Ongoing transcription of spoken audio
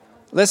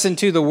Listen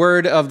to the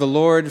word of the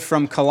Lord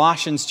from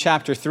Colossians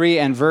chapter 3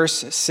 and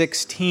verse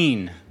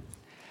 16.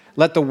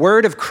 Let the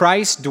word of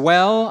Christ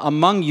dwell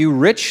among you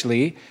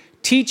richly,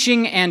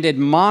 teaching and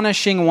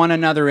admonishing one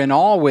another in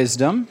all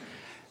wisdom,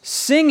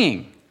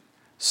 singing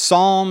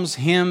psalms,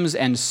 hymns,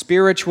 and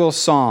spiritual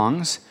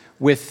songs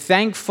with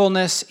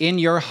thankfulness in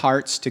your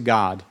hearts to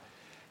God.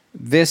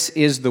 This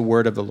is the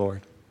word of the Lord.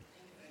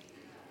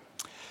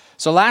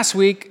 So last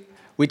week,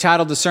 we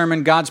titled the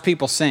sermon, God's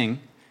People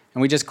Sing.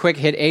 And we just quick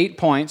hit 8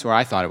 points, or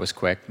I thought it was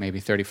quick. Maybe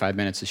 35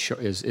 minutes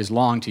is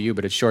long to you,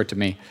 but it's short to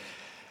me.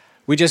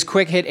 We just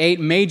quick hit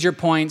 8 major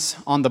points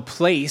on the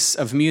place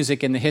of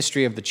music in the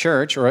history of the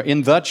church, or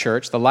in the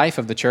church, the life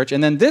of the church.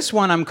 And then this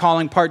one I'm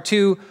calling part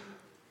 2,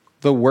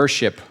 the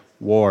worship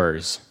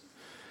wars.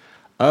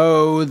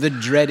 Oh, the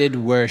dreaded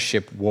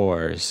worship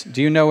wars.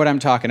 Do you know what I'm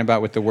talking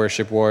about with the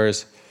worship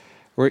wars?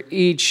 Where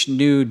each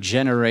new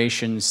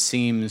generation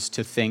seems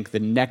to think the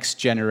next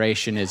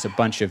generation is a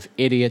bunch of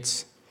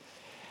idiots.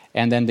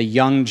 And then the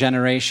young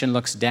generation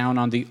looks down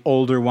on the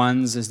older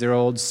ones as they're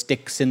old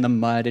sticks in the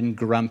mud and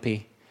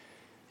grumpy.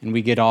 And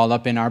we get all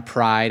up in our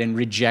pride and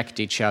reject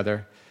each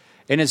other.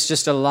 And it's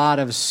just a lot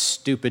of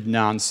stupid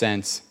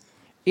nonsense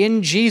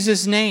in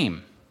Jesus'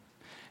 name.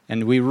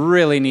 And we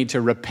really need to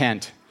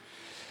repent.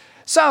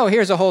 So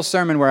here's a whole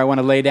sermon where I want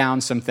to lay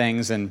down some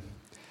things and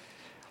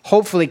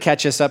hopefully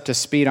catch us up to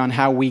speed on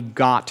how we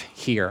got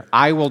here.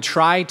 I will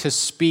try to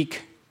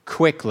speak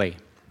quickly.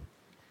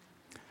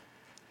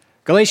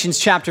 Galatians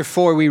chapter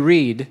 4, we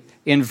read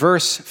in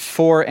verses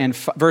 4 and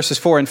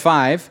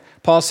 5,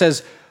 Paul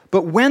says,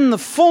 "But when the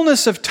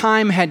fullness of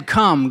time had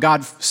come,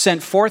 God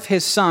sent forth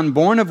his Son,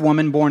 born of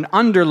woman, born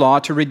under law,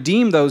 to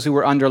redeem those who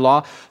were under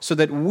law, so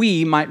that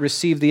we might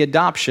receive the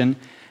adoption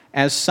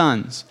as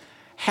sons."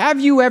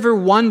 Have you ever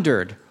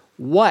wondered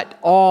what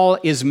all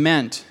is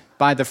meant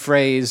by the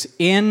phrase,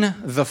 in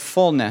the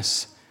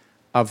fullness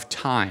of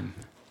time?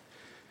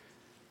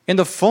 In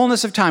the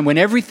fullness of time, when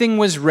everything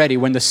was ready,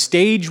 when the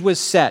stage was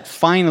set,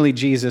 finally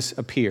Jesus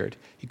appeared.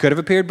 He could have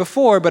appeared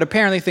before, but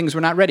apparently things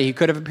were not ready. He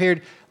could have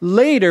appeared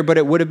later, but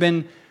it would have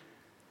been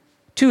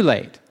too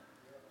late.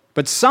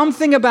 But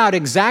something about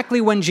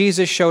exactly when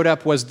Jesus showed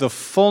up was the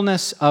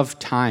fullness of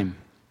time.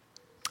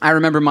 I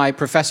remember my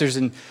professors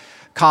in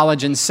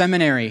college and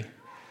seminary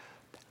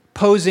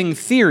posing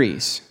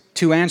theories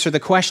to answer the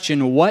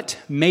question, what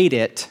made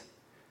it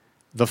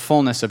the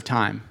fullness of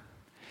time?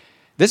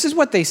 This is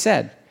what they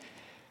said.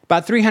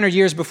 About 300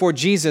 years before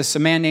Jesus, a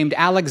man named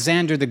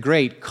Alexander the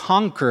Great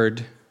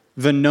conquered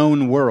the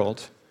known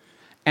world,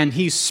 and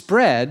he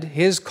spread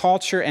his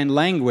culture and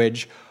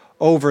language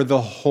over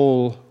the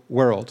whole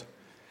world.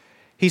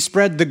 He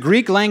spread the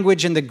Greek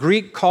language and the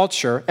Greek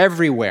culture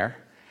everywhere.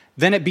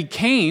 Then it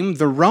became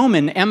the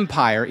Roman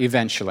Empire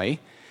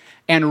eventually,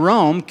 and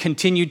Rome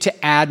continued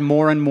to add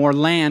more and more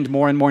land,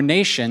 more and more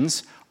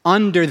nations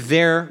under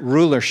their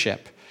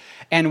rulership.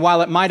 And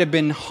while it might have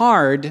been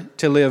hard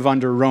to live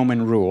under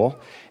Roman rule,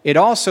 it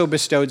also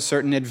bestowed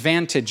certain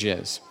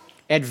advantages.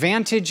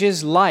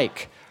 Advantages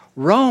like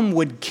Rome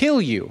would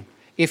kill you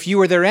if you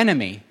were their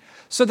enemy.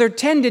 So there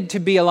tended to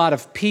be a lot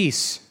of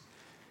peace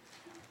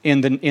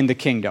in the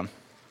kingdom.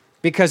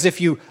 Because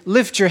if you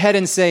lift your head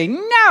and say,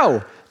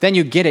 no, then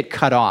you get it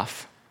cut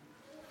off.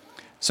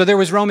 So there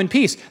was Roman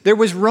peace. There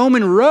was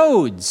Roman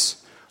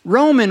roads.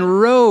 Roman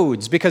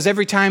roads, because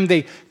every time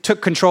they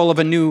took control of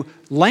a new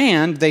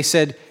land, they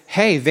said,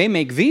 hey, they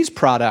make these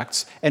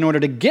products. In order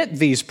to get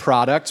these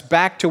products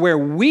back to where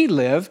we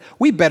live,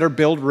 we better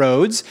build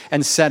roads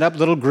and set up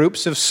little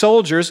groups of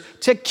soldiers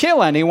to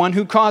kill anyone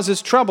who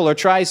causes trouble or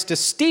tries to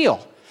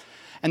steal.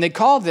 And they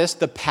call this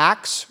the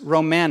Pax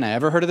Romana.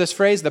 Ever heard of this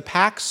phrase, the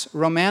Pax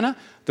Romana?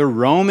 The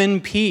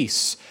Roman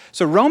peace.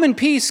 So Roman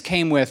peace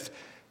came with,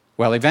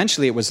 well,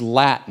 eventually it was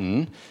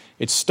Latin.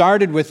 It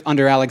started with,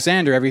 under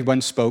Alexander,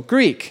 everyone spoke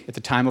Greek. At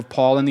the time of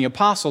Paul and the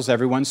apostles,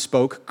 everyone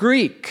spoke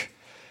Greek.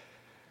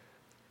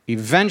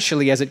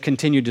 Eventually, as it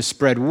continued to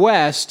spread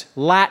west,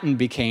 Latin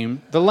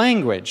became the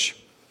language.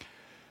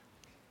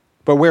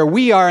 But where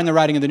we are in the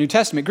writing of the New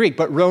Testament, Greek.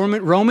 But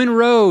Roman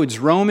roads,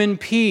 Roman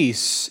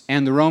peace,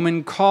 and the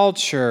Roman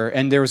culture.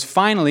 And there was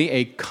finally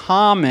a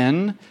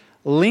common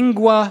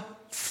lingua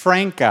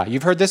franca.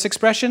 You've heard this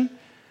expression?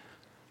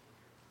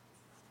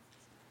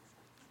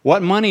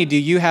 What money do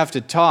you have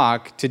to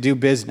talk to do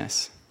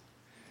business?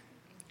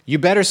 You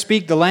better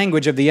speak the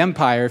language of the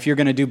empire if you're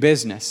going to do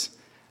business.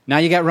 Now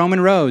you got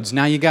Roman roads.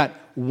 Now you got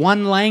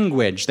one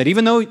language that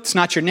even though it's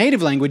not your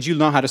native language, you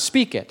know how to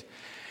speak it.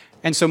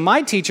 And so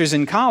my teachers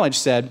in college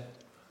said,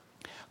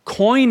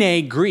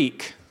 Koine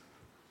Greek.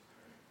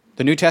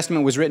 The New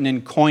Testament was written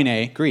in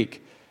Koine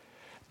Greek.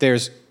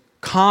 There's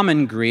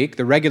common Greek,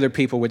 the regular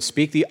people would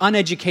speak. The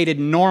uneducated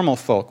normal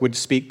folk would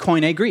speak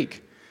Koine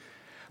Greek.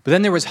 But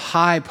then there was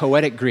high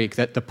poetic Greek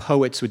that the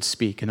poets would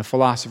speak and the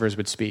philosophers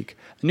would speak.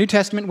 The New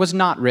Testament was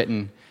not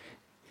written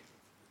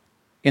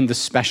in the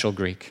special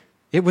Greek.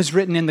 It was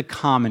written in the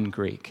common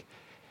Greek.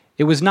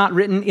 It was not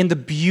written in the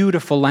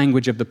beautiful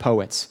language of the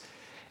poets.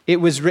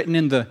 It was written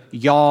in the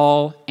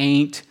y'all,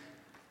 ain't,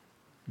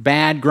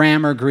 bad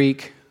grammar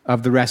Greek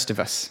of the rest of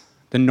us.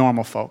 the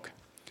normal folk.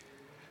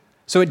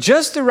 So at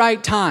just the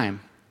right time,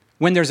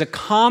 when there's a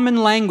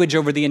common language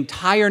over the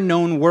entire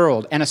known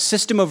world and a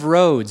system of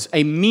roads,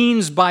 a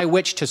means by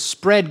which to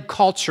spread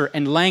culture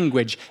and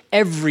language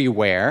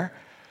everywhere,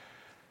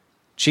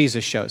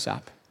 Jesus shows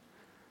up.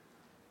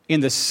 In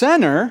the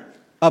center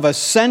of a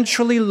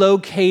centrally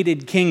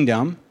located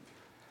kingdom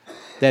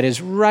that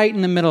is right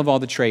in the middle of all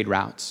the trade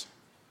routes.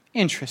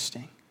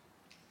 Interesting.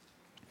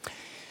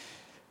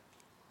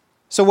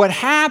 So what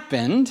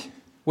happened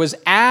was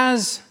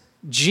as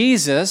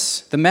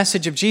Jesus, the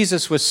message of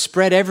Jesus was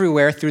spread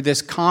everywhere through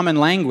this common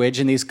language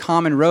and these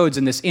common roads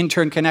and this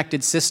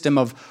interconnected system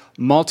of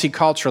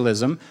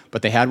multiculturalism,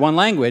 but they had one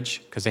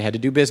language because they had to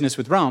do business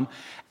with Rome.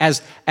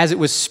 As it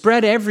was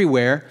spread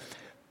everywhere,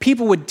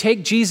 people would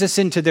take Jesus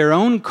into their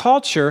own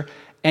culture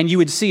and you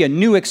would see a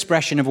new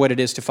expression of what it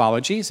is to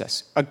follow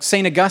Jesus.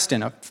 St.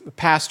 Augustine, a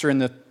pastor in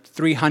the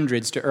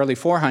 300s to early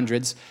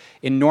 400s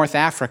in North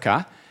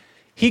Africa,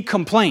 he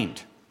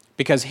complained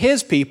because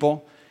his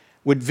people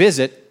would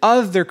visit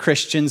other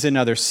Christians in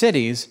other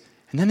cities,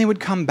 and then they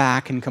would come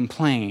back and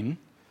complain.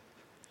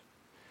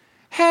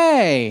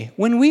 Hey,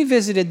 when we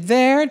visited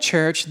their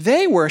church,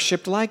 they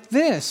worshiped like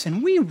this,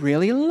 and we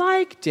really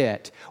liked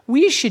it.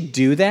 We should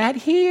do that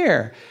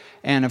here.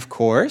 And of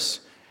course,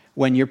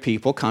 when your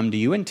people come to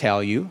you and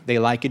tell you they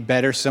like it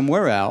better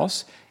somewhere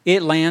else,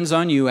 it lands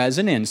on you as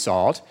an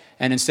insult.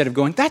 And instead of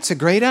going, that's a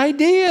great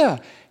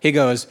idea, he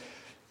goes,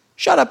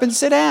 shut up and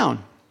sit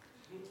down.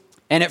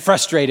 And it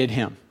frustrated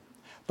him.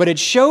 But it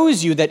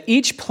shows you that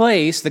each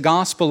place the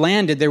gospel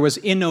landed, there was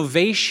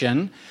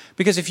innovation.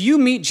 Because if you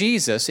meet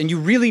Jesus and you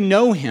really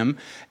know him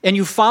and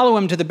you follow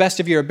him to the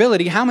best of your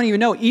ability, how many of you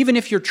know, even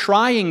if you're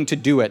trying to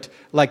do it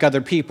like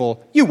other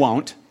people, you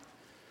won't?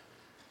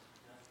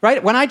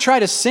 Right? When I try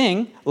to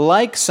sing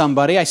like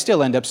somebody, I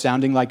still end up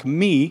sounding like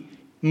me,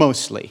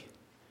 mostly.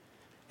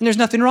 And there's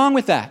nothing wrong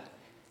with that.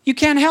 You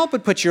can't help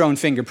but put your own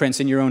fingerprints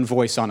and your own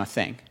voice on a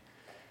thing.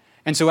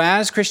 And so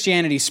as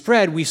Christianity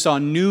spread, we saw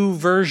new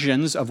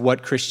versions of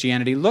what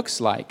Christianity looks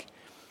like,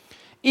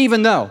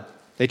 even though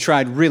they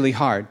tried really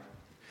hard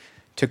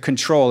to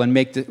control and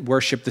make the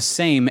worship the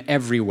same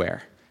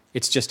everywhere.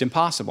 It's just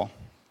impossible.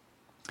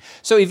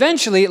 So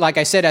eventually, like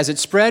I said, as it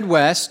spread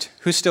west,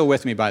 who's still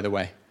with me, by the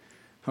way?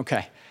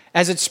 Okay.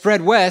 As it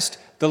spread west,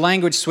 the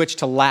language switched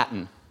to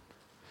Latin.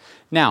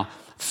 Now,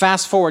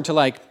 fast forward to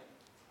like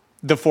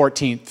the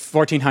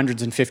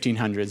 1400s and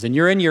 1500s, and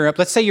you're in Europe.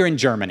 Let's say you're in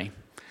Germany.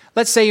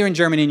 Let's say you're in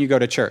Germany and you go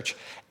to church.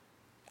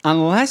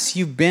 Unless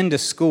you've been to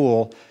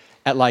school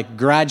at like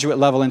graduate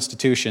level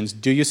institutions,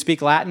 do you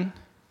speak Latin?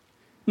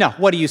 No.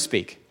 What do you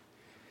speak?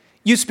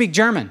 You speak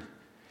German.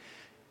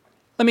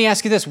 Let me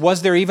ask you this.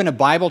 Was there even a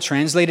Bible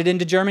translated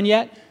into German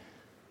yet?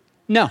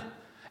 No.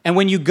 And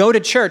when you go to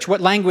church, what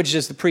language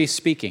is the priest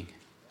speaking?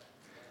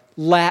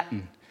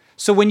 Latin.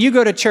 So when you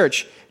go to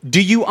church,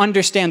 do you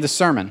understand the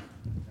sermon?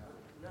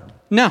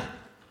 No.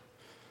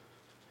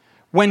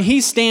 When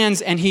he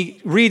stands and he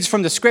reads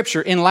from the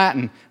scripture in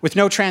Latin with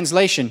no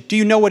translation, do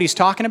you know what he's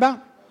talking about?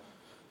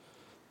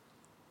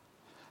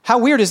 How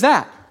weird is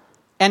that?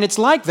 And it's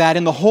like that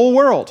in the whole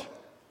world.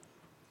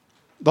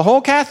 The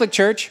whole Catholic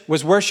Church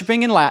was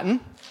worshiping in Latin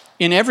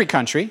in every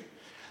country.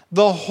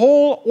 The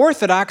whole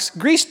Orthodox,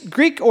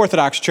 Greek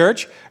Orthodox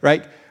Church,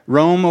 right?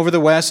 Rome over the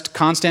west,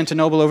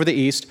 Constantinople over the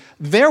east,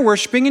 they're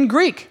worshiping in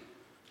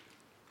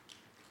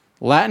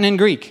Latin and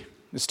Greek.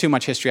 It's too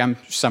much history. I'm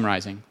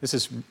summarizing.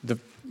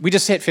 We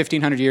just hit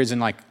 1,500 years in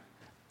like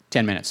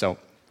 10 minutes, so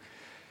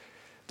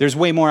there's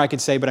way more I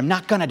could say, but I'm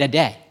not gonna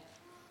today.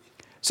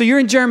 So you're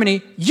in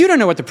Germany, you don't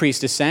know what the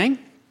priest is saying.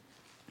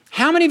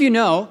 How many of you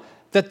know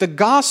that the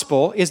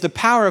gospel is the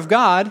power of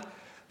God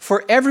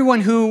for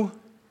everyone who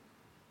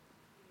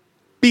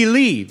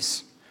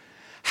believes?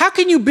 How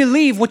can you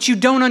believe what you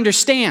don't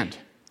understand?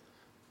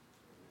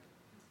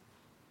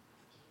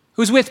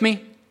 Who's with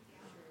me?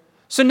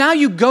 So now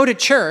you go to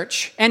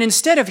church, and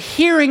instead of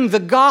hearing the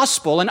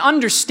gospel and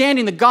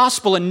understanding the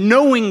gospel and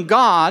knowing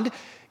God,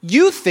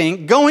 you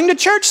think going to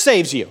church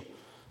saves you.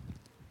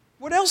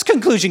 What else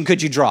conclusion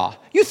could you draw?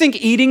 You think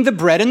eating the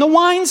bread and the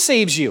wine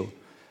saves you.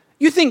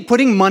 You think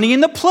putting money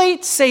in the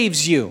plate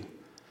saves you.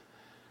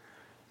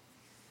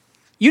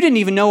 You didn't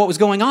even know what was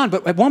going on,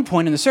 but at one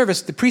point in the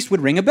service, the priest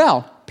would ring a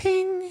bell.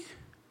 Ping.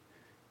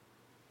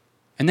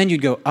 And then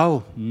you'd go,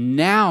 oh,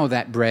 now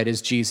that bread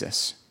is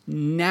Jesus.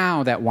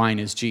 Now that wine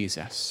is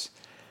Jesus.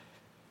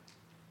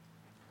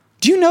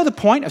 Do you know the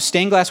point of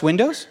stained glass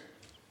windows?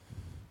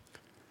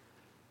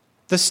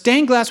 The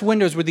stained glass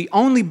windows were the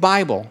only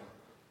Bible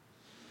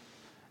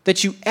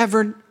that you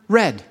ever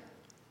read.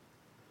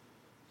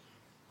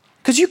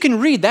 Because you can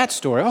read that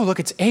story. Oh, look,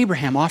 it's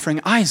Abraham offering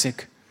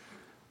Isaac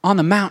on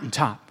the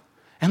mountaintop.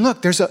 And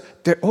look, there's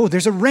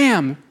a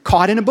ram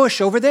caught in a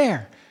bush over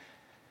there.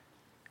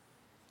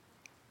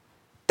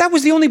 That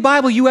was the only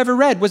Bible you ever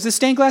read, was the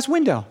stained glass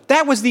window.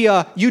 That was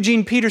the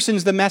Eugene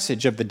Peterson's The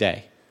Message of the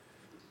day.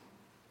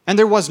 And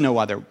there was no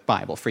other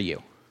Bible for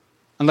you,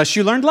 unless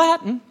you learned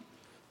Latin.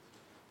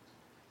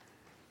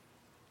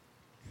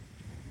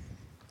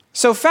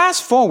 So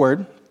fast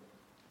forward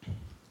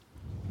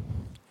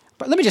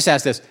But let me just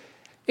ask this.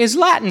 Is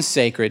Latin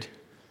sacred?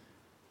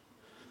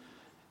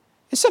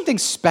 Is something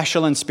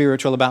special and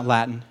spiritual about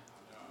Latin?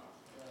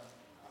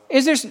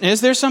 Is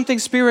there something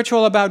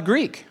spiritual about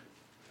Greek?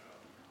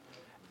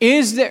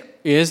 Is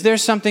there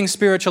something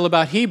spiritual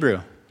about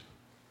Hebrew?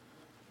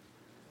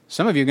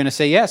 Some of you are going to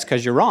say yes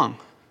because you're wrong.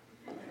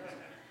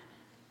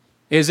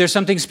 Is there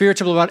something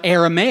spiritual about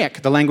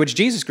Aramaic, the language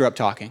Jesus grew up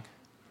talking?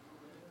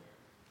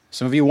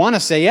 Some of you want to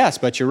say yes,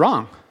 but you're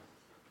wrong.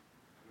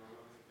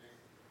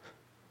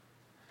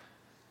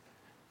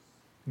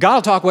 God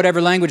will talk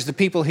whatever language the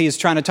people he is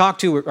trying to talk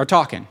to are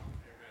talking.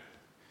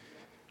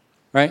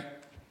 Right?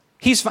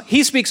 He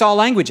speaks all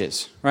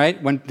languages,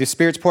 right? When the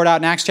Spirit's poured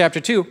out in Acts chapter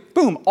 2,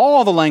 boom,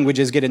 all the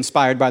languages get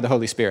inspired by the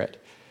Holy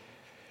Spirit.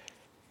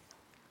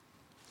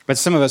 But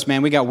some of us,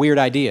 man, we got weird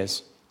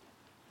ideas.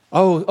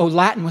 Oh,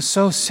 Latin was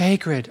so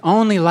sacred.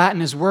 Only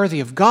Latin is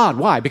worthy of God.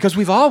 Why? Because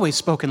we've always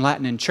spoken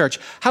Latin in church.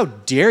 How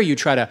dare you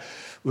try to...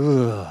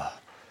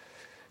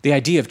 The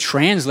idea of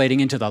translating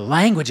into the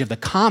language of the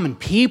common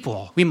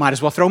people. We might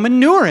as well throw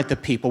manure at the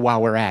people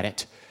while we're at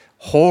it.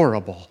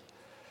 Horrible.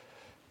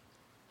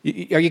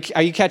 Are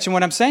you catching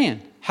what I'm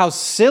saying? How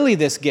silly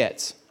this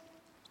gets.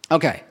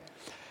 Okay.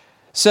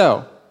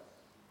 So,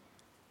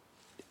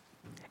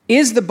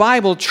 is the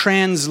Bible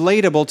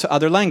translatable to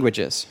other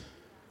languages?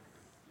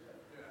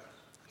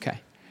 Okay.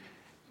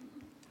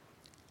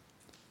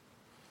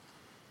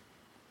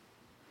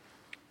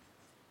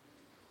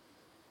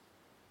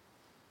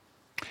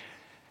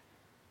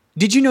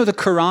 Did you know the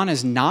Quran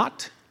is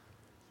not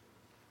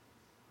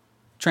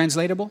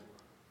translatable?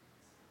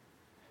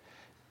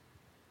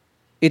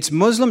 It's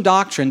Muslim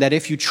doctrine that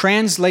if you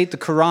translate the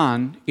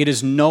Quran, it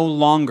is no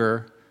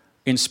longer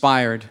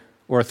inspired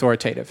or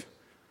authoritative.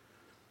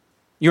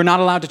 You're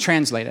not allowed to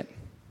translate it.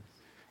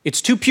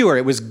 It's too pure.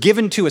 It was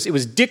given to us. It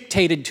was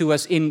dictated to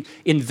us in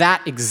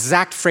that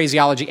exact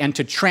phraseology, and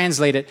to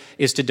translate it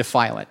is to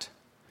defile it.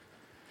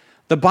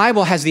 The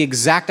Bible has the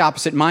exact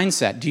opposite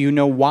mindset. Do you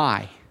know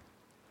why?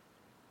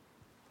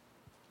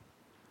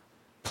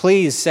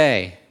 Please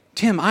say,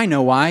 Tim, I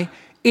know why.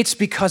 It's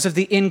because of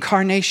the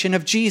incarnation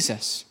of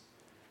Jesus.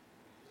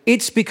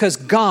 It's because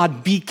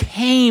God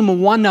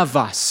became one of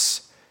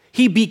us.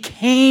 He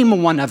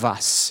became one of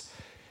us.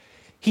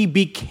 He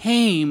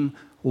became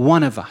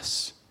one of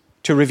us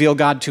to reveal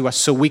God to us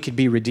so we could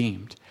be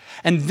redeemed.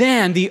 And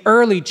then the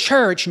early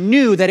church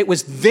knew that it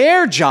was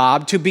their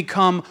job to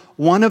become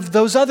one of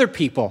those other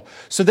people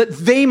so that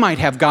they might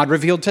have God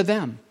revealed to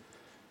them.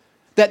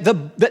 That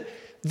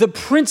the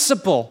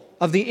principle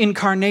of the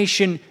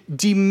incarnation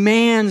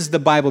demands the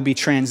Bible be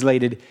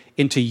translated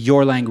into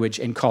your language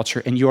and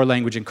culture, and your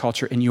language and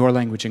culture, and your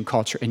language and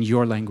culture, and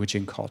your language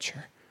and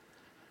culture.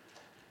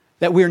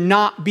 That we're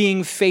not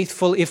being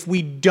faithful if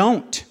we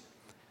don't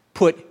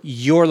put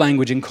your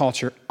language and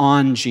culture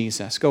on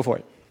Jesus. Go for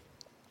it.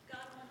 God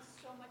wants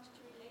so much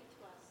to relate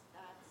to us.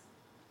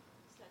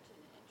 That's such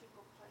an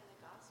integral part of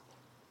the gospel.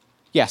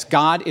 Yes,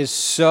 God is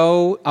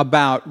so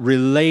about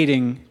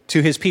relating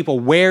to his people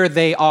where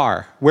they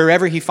are,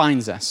 wherever he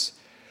finds us.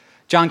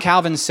 John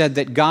Calvin said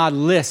that God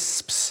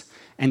lisps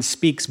and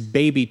speaks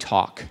baby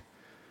talk.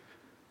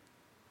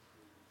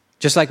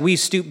 Just like we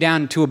stoop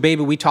down to a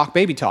baby, we talk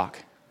baby talk.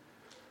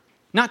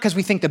 Not because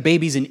we think the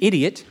baby's an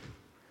idiot.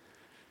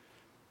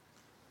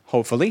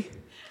 Hopefully.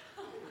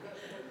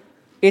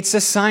 It's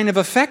a sign of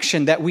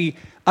affection that we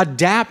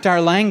adapt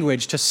our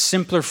language to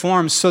simpler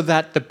forms so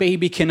that the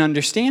baby can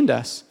understand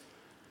us.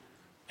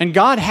 And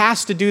God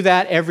has to do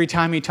that every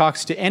time he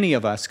talks to any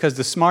of us, because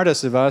the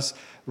smartest of us,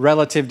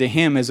 relative to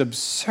him, is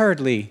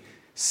absurdly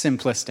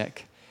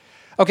simplistic.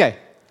 Okay,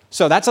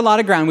 so that's a lot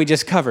of ground we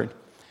just covered.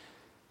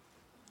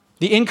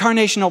 The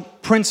incarnational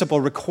principle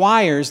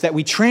requires that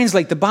we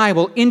translate the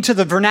Bible into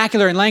the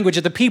vernacular and language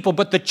of the people,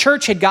 but the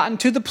church had gotten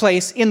to the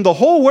place in the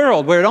whole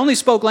world where it only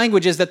spoke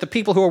languages that the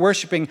people who were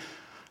worshiping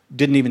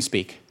didn't even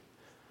speak.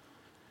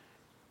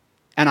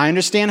 And I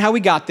understand how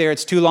we got there.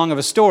 It's too long of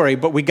a story,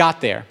 but we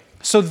got there.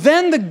 So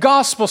then the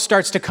gospel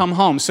starts to come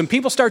home. Some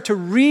people start to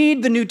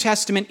read the New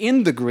Testament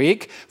in the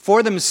Greek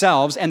for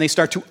themselves, and they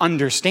start to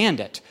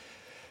understand it.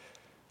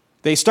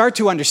 They start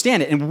to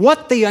understand it. And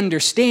what they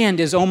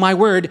understand is, oh my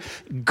word,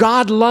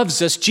 God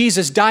loves us.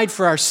 Jesus died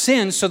for our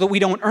sins so that we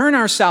don't earn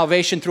our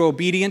salvation through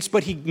obedience,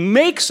 but he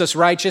makes us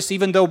righteous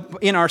even though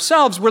in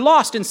ourselves we're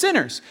lost and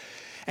sinners.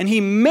 And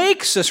he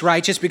makes us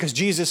righteous because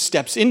Jesus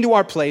steps into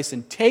our place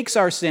and takes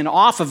our sin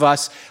off of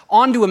us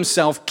onto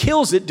himself,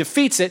 kills it,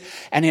 defeats it,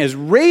 and is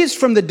raised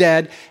from the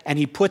dead, and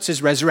he puts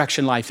his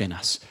resurrection life in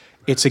us.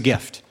 It's a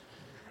gift.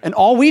 And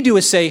all we do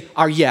is say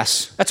our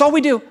yes. That's all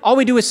we do. All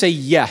we do is say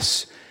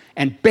yes.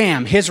 And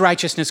bam, his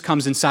righteousness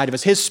comes inside of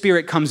us. His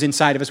spirit comes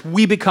inside of us.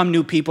 We become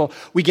new people.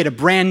 We get a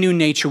brand new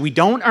nature. We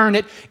don't earn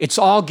it. It's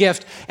all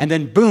gift. And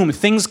then boom,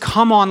 things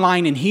come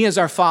online and he is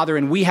our Father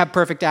and we have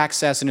perfect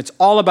access. And it's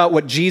all about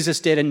what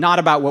Jesus did and not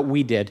about what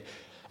we did.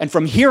 And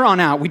from here on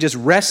out, we just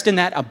rest in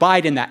that,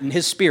 abide in that. And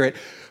his spirit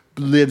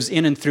lives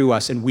in and through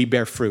us and we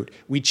bear fruit.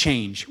 We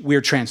change.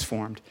 We're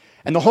transformed.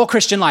 And the whole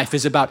Christian life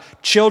is about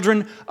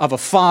children of a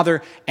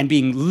father and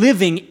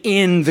living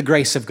in the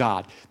grace of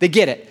God. They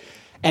get it.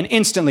 And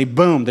instantly,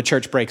 boom, the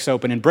church breaks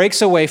open and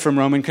breaks away from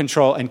Roman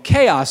control, and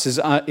chaos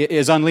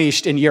is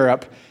unleashed in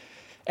Europe,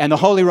 and the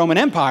Holy Roman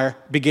Empire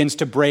begins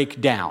to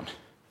break down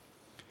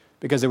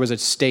because there was a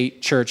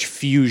state-church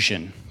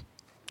fusion.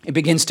 It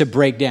begins to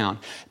break down.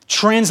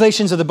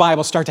 Translations of the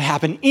Bible start to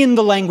happen in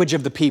the language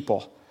of the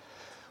people.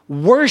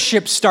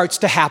 Worship starts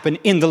to happen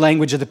in the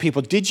language of the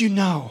people. Did you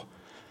know?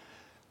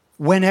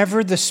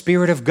 Whenever the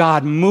Spirit of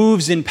God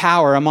moves in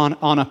power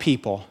on a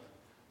people,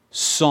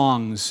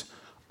 songs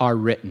are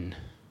written.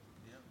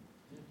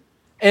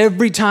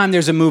 Every time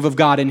there's a move of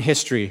God in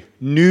history,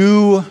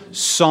 new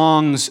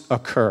songs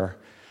occur.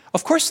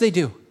 Of course they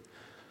do.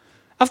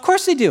 Of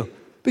course they do.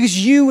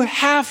 Because you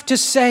have to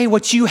say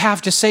what you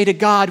have to say to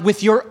God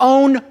with your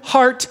own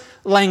heart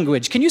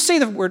language. Can you say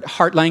the word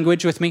heart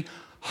language with me?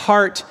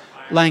 Heart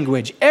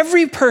language.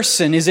 Every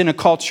person is in a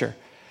culture,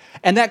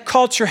 and that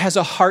culture has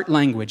a heart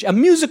language, a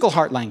musical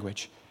heart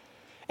language.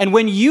 And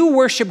when you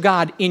worship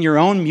God in your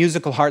own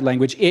musical heart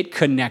language, it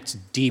connects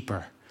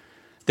deeper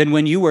than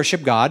when you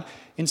worship God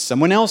in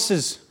someone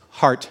else's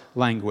heart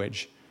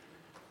language.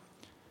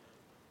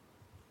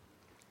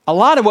 A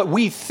lot of what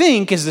we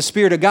think is the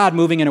Spirit of God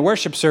moving in a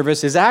worship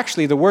service is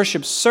actually the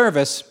worship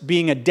service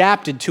being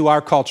adapted to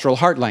our cultural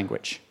heart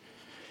language.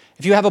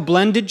 If you have a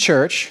blended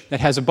church that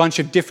has a bunch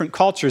of different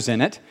cultures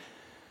in it,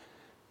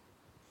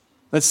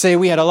 let's say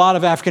we had a lot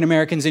of African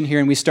Americans in here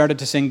and we started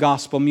to sing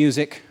gospel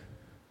music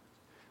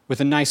with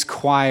a nice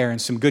choir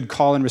and some good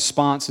call and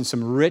response and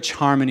some rich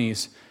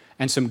harmonies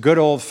and some good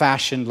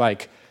old-fashioned,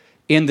 like,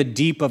 in the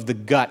deep of the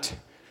gut,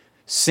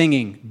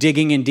 singing,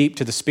 digging in deep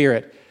to the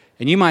Spirit.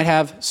 And you might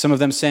have some of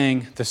them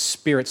saying, the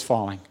Spirit's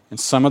falling. And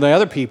some of the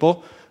other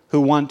people who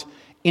want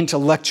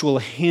intellectual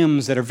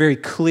hymns that are very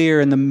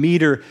clear and the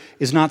meter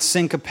is not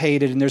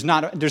syncopated and there's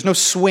no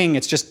swing,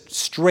 it's just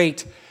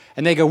straight.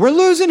 And they go, we're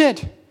losing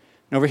it. And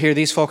over here,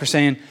 these folk are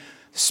saying,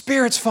 the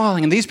Spirit's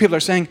falling. And these people are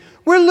saying,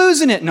 we're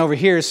losing it. And over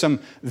here is some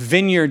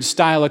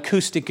vineyard-style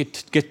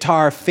acoustic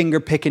guitar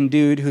finger-picking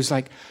dude who's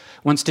like,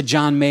 wants to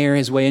John Mayer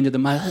his way into the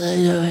mic.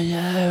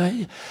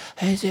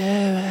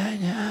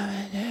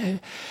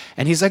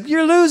 And he's like,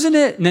 you're losing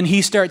it. And then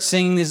he starts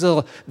singing these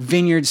little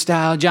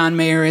vineyard-style John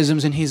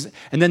Mayerisms.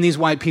 And then these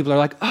white people are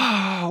like,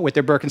 oh, with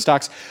their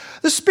Birkenstocks,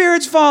 the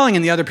Spirit's falling.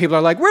 And the other people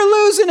are like, we're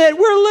losing it,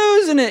 we're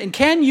losing it. And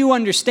can you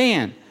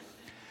understand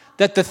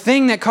that the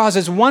thing that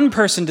causes one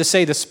person to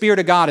say the Spirit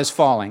of God is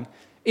falling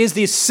is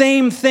the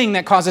same thing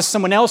that causes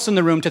someone else in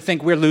the room to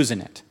think we're losing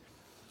it?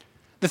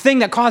 The thing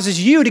that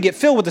causes you to get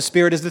filled with the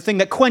Spirit is the thing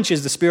that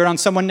quenches the Spirit on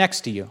someone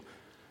next to you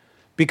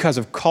because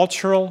of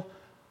cultural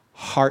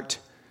heart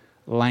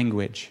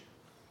language.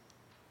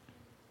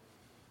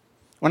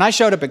 When I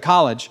showed up at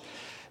college,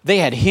 they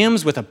had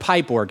hymns with a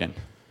pipe organ.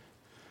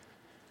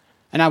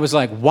 And I was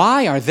like,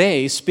 why are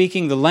they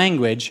speaking the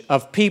language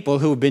of people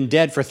who have been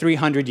dead for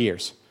 300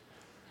 years?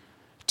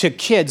 To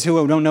kids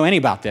who don't know any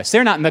about this.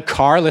 They're not in the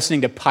car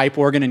listening to pipe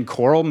organ and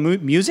choral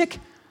music.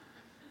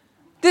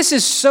 This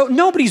is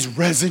nobody's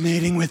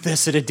resonating with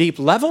this at a deep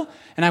level.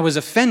 And I was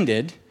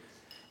offended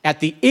at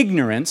the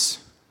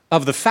ignorance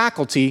of the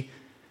faculty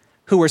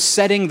who were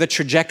setting the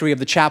trajectory of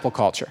the chapel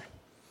culture.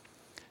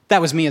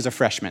 That was me as a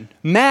freshman.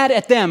 Mad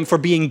at them for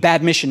being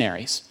bad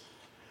missionaries.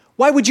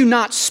 Why would you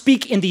not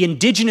speak in the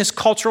indigenous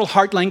cultural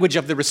heart language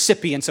of the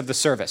recipients of the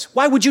service?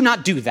 Why would you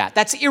not do that?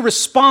 That's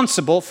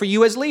irresponsible for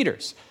you as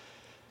leaders.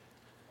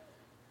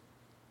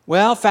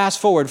 Well,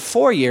 fast forward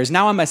 4 years.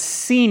 Now I'm a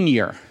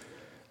senior.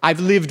 I've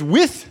lived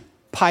with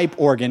pipe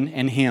organ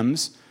and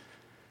hymns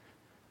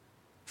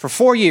for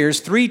 4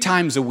 years, 3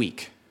 times a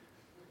week.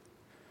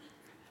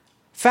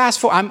 Fast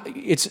forward,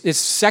 it's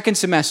second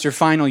semester,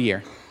 final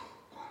year.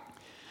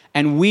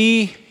 And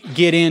we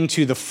get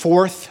into the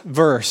 4th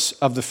verse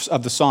of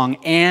the song,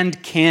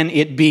 And Can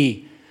It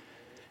Be?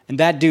 And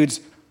that dude's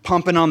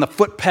pumping on the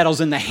foot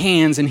pedals and the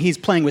hands, and he's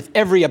playing with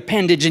every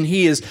appendage, and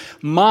he is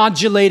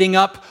modulating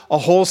up a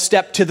whole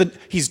step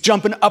he's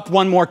jumping up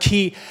one more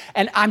key.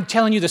 And I'm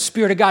telling you, the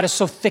Spirit of God is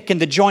so thick in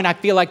the joint, I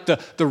feel like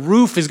the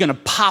roof is going to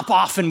pop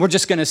off, and we're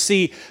just going to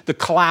see the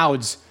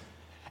clouds.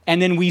 And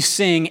then we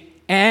sing,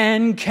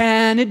 and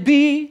can it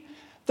be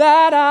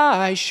that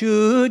I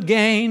should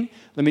gain?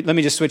 Let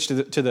me just switch to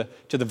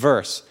the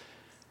verse.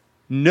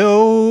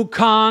 No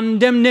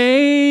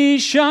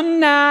condemnation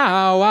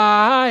now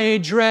I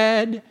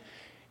dread.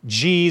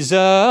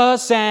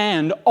 Jesus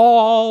and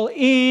all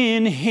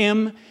in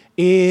him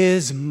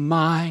is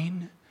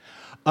mine.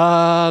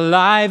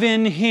 Alive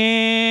in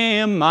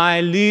him my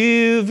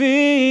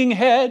living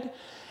head,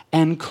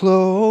 and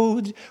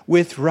clothed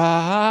with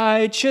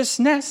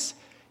righteousness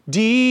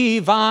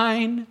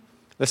divine.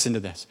 Listen to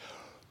this.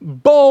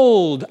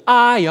 Bold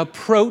I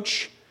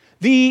approach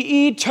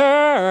the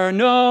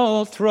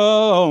eternal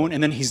throne.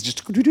 And then he's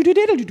just, and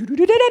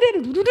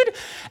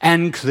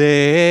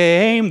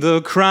claim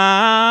the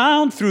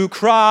crown through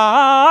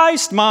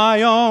Christ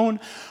my own.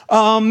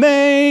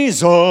 Amazing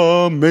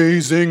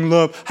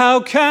love. How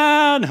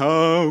can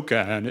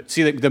it?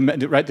 See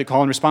the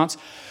call and response?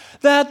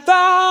 that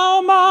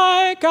thou,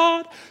 my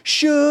God,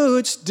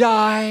 shouldst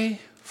die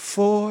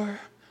for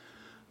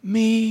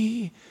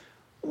me.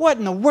 What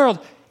in the world?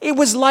 It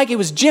was like it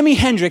was Jimi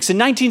Hendrix in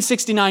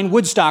 1969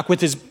 Woodstock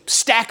with his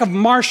stack of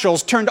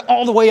Marshalls turned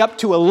all the way up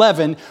to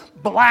 11,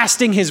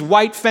 blasting his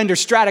white Fender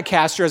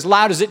Stratocaster as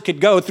loud as it could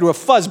go through a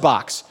fuzz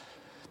box.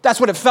 That's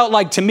what it felt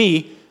like to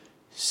me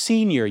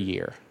senior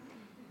year.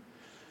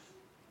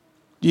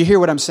 Do you hear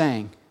what I'm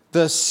saying?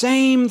 The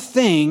same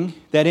thing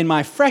that in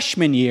my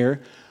freshman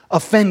year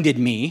offended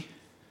me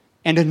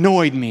and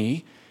annoyed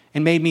me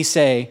and made me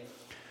say,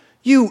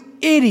 "You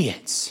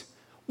idiots,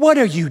 what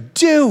are you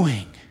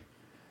doing?"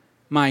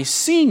 My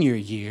senior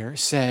year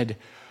said,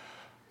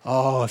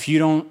 "Oh,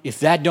 if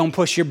that don't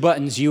push your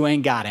buttons, you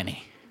ain't got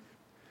any."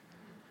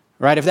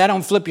 Right? If that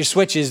don't flip your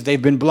switches,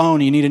 they've been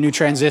blown, you need a new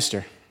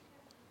transistor.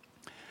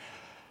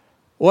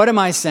 What am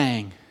I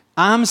saying?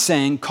 I'm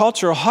saying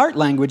cultural heart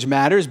language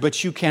matters,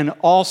 but you can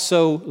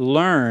also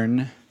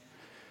learn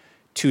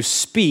to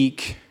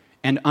speak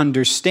and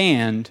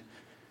understand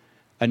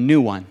a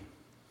new one.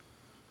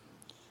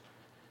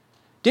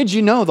 Did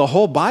you know the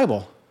whole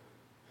Bible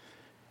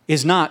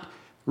is not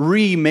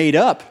remade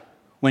up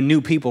when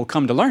new people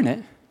come to learn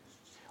it?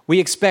 We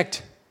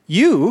expect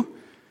you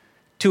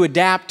to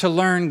adapt to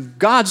learn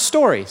God's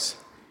stories.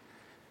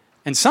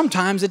 And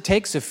sometimes it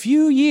takes a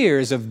few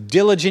years of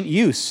diligent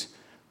use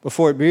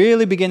before it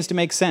really begins to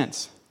make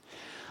sense.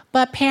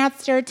 But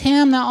Pastor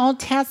Tim, the Old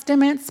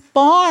Testament's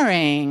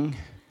boring.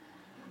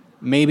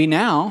 Maybe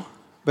now,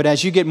 but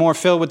as you get more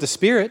filled with the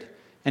Spirit,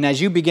 and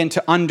as you begin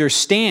to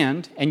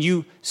understand, and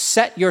you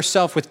set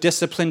yourself with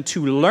discipline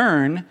to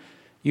learn,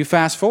 you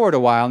fast forward a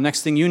while,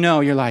 next thing you know,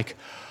 you're like,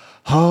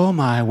 "Oh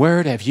my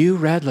word, have you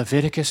read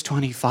Leviticus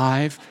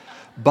 25?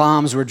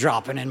 Bombs were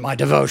dropping in my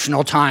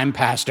devotional time,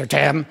 Pastor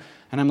Tim."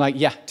 And I'm like,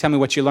 "Yeah, tell me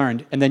what you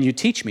learned." And then you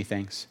teach me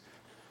things.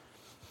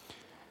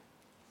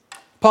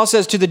 Paul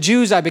says, "To the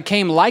Jews I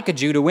became like a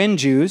Jew to win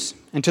Jews,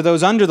 and to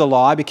those under the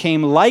law I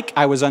became like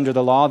I was under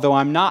the law, though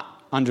I'm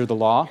not under the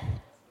law.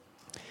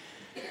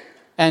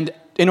 And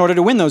in order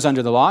to win those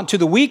under the law, to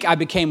the weak I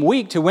became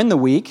weak to win the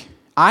weak.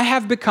 I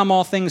have become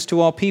all things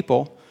to all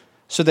people,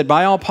 so that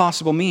by all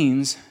possible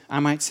means I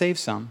might save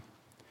some."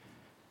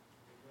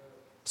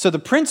 So the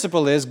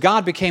principle is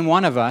God became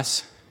one of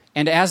us,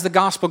 and as the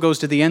gospel goes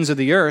to the ends of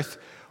the earth,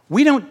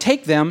 we don't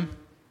take them,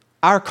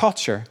 our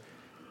culture,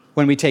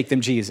 when we take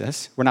them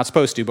Jesus. We're not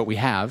supposed to, but we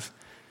have,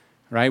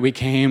 right?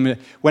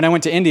 When I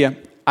went to India,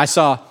 I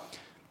saw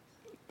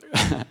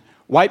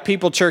white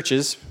people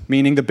churches,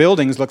 meaning the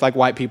buildings look like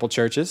white people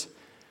churches.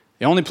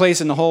 The only place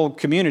in the whole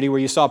community where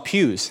you saw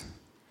pews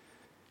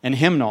and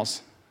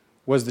hymnals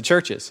was the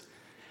churches.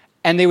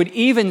 And they would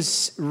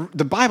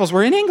the Bibles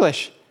were in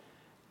English,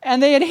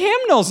 and they had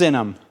hymnals in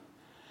them.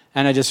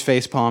 And I just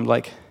facepalmed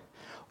like,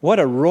 what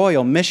a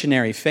royal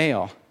missionary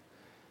fail.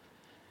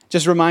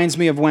 Just reminds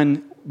me of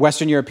when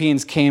Western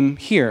Europeans came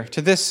here to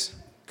this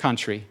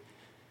country.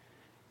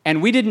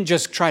 And we didn't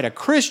just try to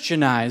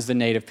Christianize the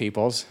native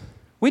peoples,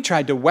 we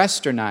tried to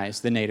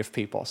Westernize the native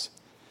peoples.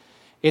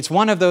 It's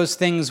one of those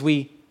things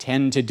we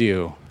tend to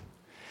do.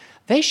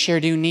 They sure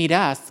do need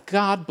us.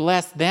 God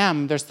bless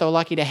them. They're so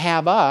lucky to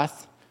have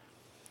us.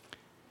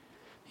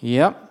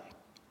 Yep.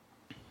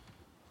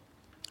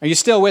 Are you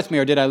still with me,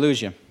 or did I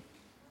lose you?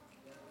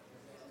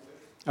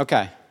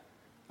 Okay.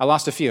 I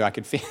lost a few. I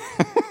could feel.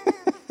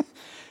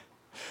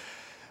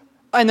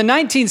 In the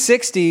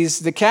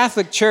 1960s, the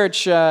Catholic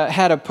Church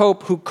had a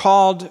pope who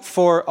called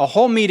for a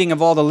whole meeting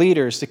of all the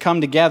leaders to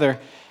come together.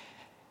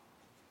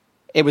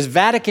 It was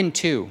Vatican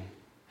II.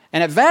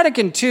 And at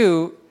Vatican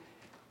II,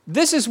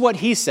 this is what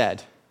he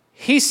said.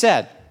 He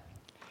said,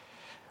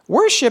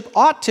 "Worship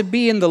ought to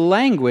be in the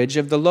language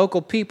of the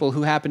local people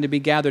who happen to be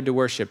gathered to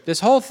worship. This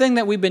whole thing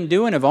that we've been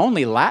doing of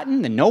only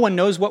Latin and no one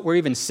knows what we're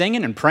even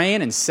singing and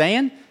praying and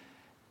saying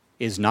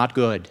is not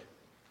good."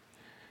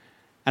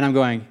 And I'm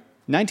going,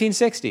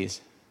 1960s.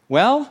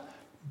 Well,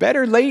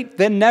 better late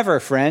than never,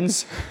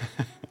 friends.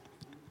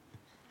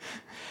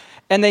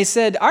 And they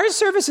said, "Our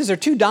services are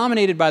too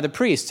dominated by the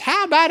priests.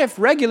 How about if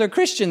regular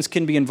Christians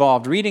can be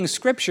involved, reading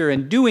scripture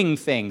and doing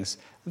things?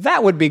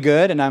 That would be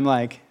good." And I'm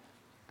like,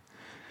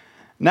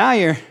 now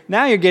you're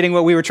getting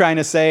what we were trying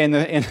to say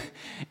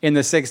in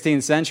the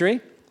 16th century.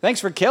 Thanks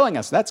for killing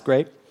us. That's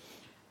great.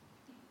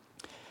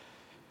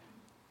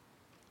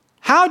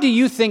 How do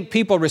you think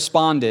people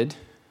responded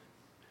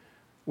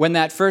when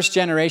that first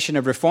generation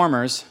of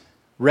reformers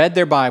read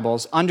their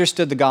Bibles,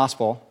 understood the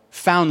gospel,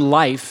 found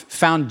life,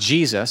 found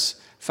Jesus,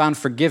 found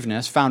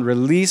forgiveness, found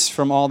release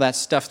from all that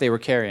stuff they were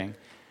carrying,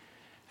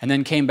 and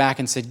then came back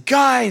and said,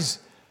 guys,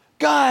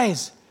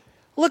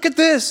 look at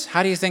this.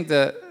 How do you think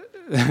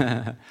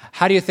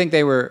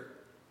they were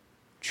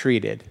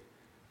treated?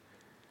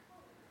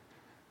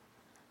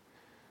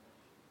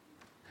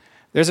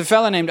 There's a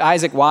fellow named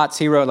Isaac Watts.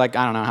 He wrote I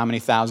don't know how many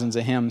thousands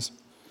of hymns.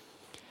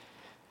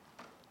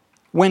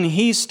 When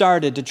he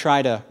started to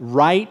try to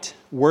write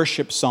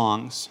worship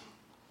songs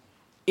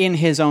in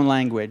his own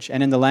language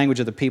and in the language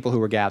of the people who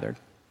were gathered,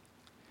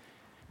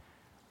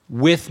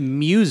 with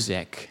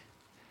music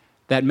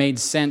that made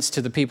sense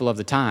to the people of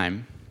the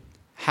time,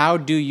 how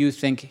do you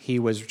think he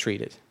was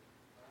treated?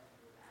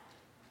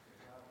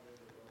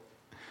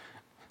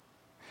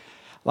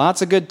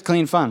 Lots of good,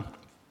 clean fun.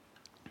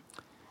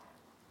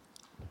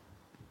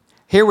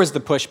 Here was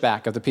the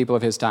pushback of the people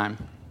of his time.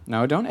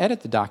 No, don't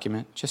edit the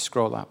document. Just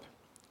scroll up.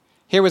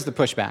 Here was the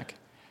pushback.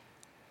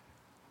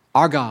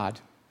 Our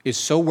God is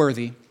so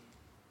worthy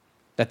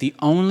that the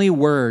only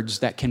words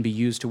that can be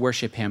used to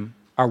worship him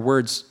are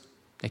words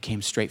that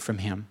came straight from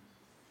him.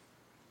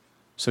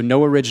 So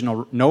no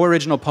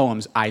original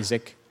poems,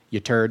 Isaac, you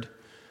turd,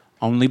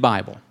 only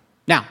Bible.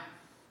 Now,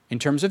 in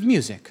terms of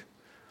music,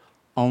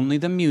 only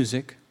the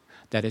music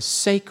that is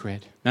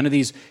sacred. None of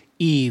these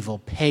evil,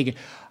 pagan.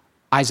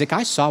 Isaac,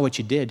 I saw what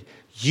you did.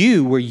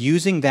 You were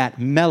using that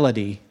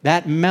melody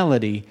that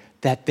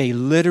they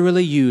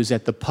literally use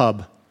at the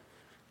pub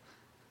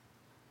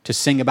to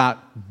sing about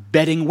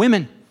bedding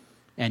women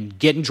and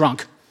getting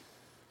drunk.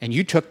 And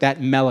you took that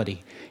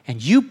melody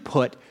and you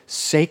put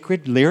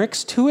sacred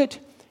lyrics to it.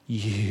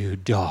 You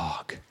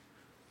dog.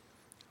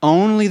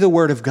 Only the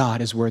Word of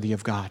God is worthy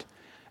of God.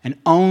 And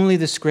only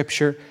the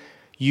Scripture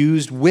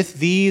used with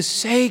these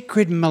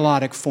sacred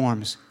melodic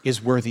forms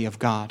is worthy of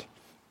God.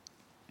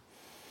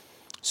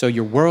 So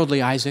you're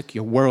worldly, Isaac,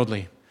 you're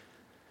worldly.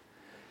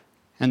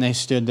 And they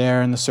stood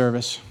there in the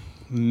service,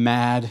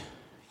 mad.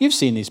 You've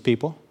seen these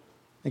people.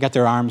 They got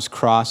their arms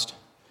crossed.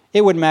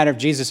 It wouldn't matter if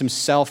Jesus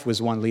himself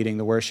was one leading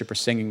the worship or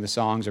singing the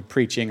songs or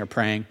preaching or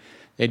praying.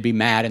 They'd be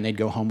mad and they'd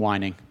go home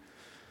whining.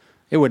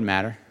 It wouldn't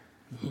matter.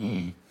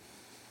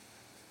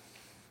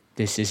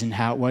 This isn't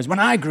how it was when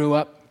I grew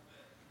up.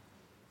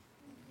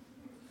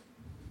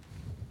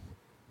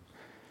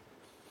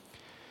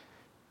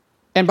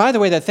 And by the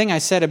way, that thing I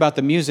said about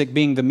the music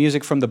being the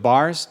music from the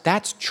bars,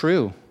 that's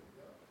true.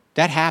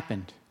 That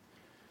happened.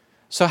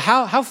 So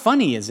how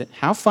funny is it?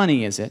 How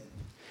funny is it?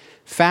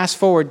 Fast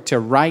forward to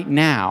right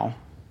now,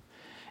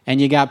 and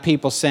you got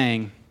people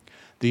saying,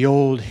 the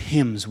old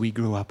hymns we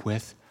grew up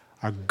with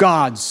are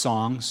God's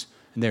songs,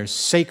 and they're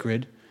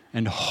sacred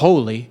and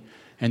holy,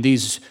 and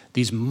these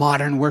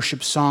modern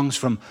worship songs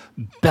from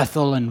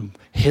Bethel and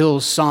Hill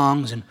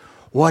songs and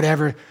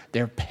whatever,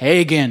 they're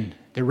pagan.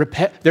 They're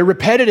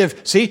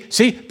repetitive. See,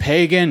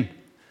 pagan.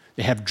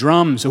 They have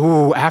drums.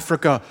 Ooh,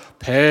 Africa,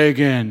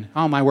 pagan.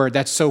 Oh, my word,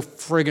 that's so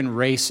friggin'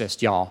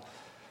 racist, y'all.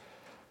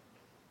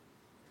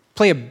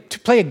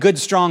 Play a good,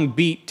 strong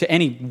beat to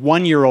any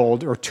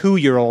 1-year-old or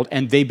 2-year-old,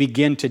 and they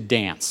begin to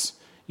dance.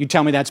 You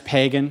tell me that's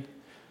pagan?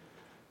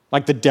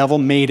 Like the devil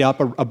made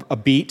up a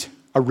beat,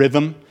 a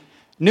rhythm?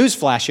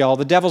 Newsflash, y'all,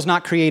 the devil's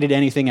not created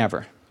anything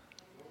ever.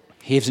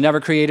 He's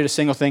never created a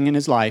single thing in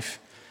his life.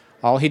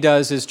 All he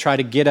does is try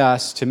to get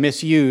us to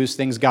misuse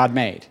things God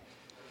made.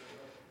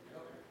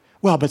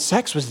 Well, but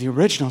sex was the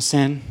original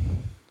sin.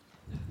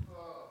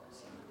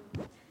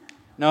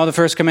 No, the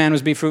first command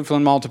was be fruitful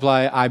and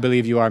multiply. I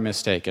believe you are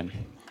mistaken.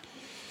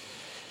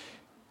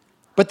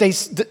 But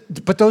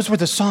those were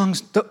the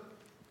songs.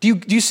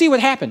 Do you see what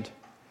happened?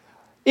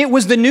 It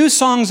was the new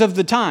songs of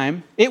the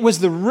time. It was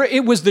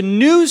the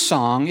new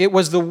song. It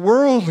was the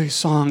worldly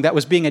song that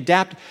was being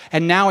adapted,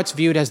 and now it's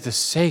viewed as the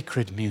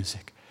sacred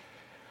music.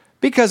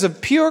 Because of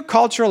pure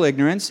cultural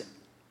ignorance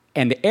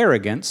and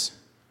arrogance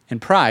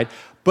and pride.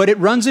 But it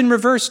runs in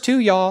reverse too,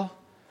 y'all.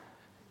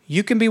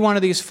 You can be one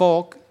of these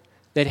folk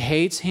that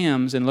hates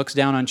hymns and looks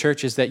down on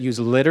churches that use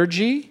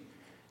liturgy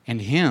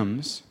and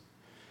hymns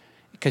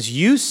because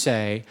you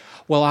say,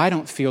 well, I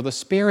don't feel the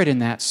Spirit in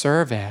that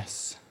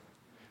service.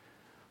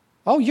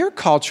 Oh, you're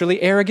culturally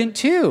arrogant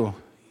too.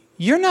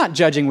 You're not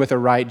judging with a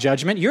right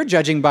judgment. You're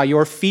judging by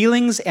your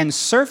feelings and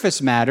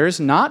surface matters,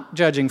 not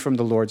judging from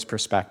the Lord's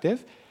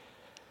perspective.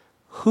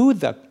 Who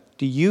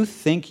do you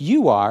think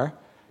you are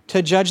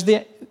to judge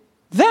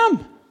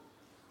them?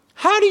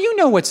 How do you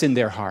know what's in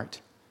their heart?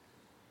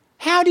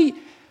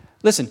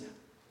 Listen,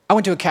 I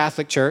went to a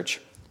Catholic church,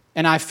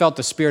 and I felt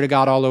the Spirit of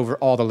God all over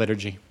all the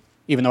liturgy,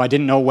 even though I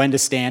didn't know when to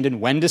stand and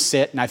when to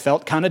sit, and I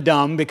felt kind of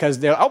dumb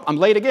because I'm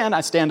late again.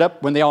 I stand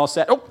up when they all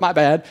sat. Oh, my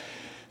bad.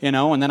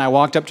 And then I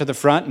walked up to the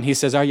front, and he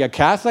says, are you a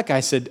Catholic? I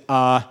said,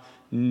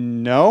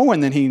 no,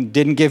 and then he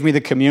didn't give me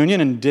the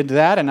communion and did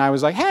that, and I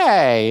was like,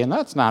 hey, and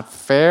that's not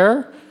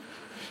fair.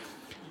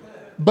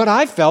 But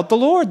I felt the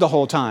Lord the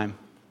whole time,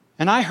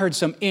 and I heard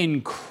some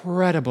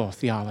incredible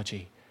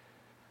theology.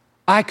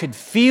 I could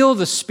feel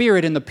the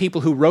Spirit in the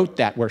people who wrote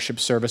that worship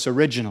service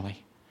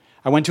originally.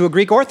 I went to a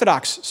Greek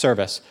Orthodox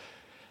service.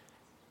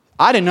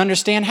 I didn't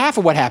understand half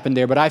of what happened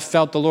there, but I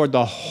felt the Lord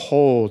the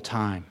whole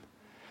time.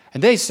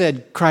 And they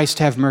said, Christ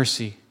have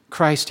mercy,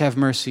 Christ have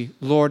mercy,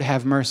 Lord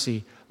have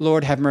mercy,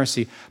 Lord have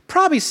mercy.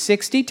 Probably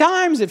 60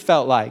 times it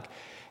felt like.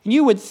 And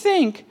you would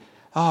think,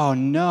 oh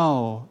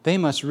no, they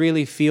must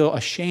really feel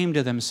ashamed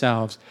of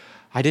themselves.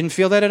 I didn't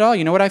feel that at all.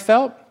 You know what I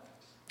felt?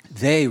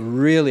 They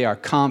really are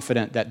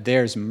confident that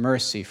there's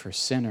mercy for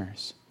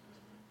sinners.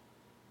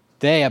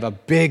 They have a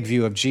big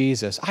view of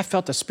Jesus. I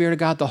felt the Spirit of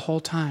God the whole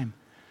time.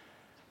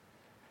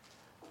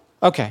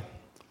 Okay.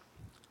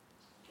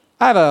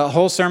 I have a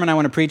whole sermon I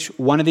want to preach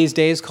one of these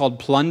days called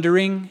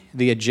Plundering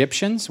the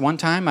Egyptians. One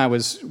time I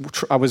was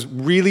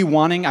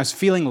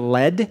feeling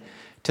led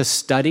to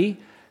study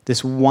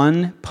this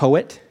one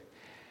poet,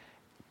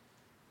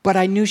 but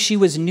I knew she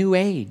was New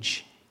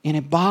Age, and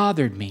it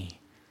bothered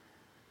me.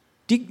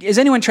 Is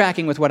anyone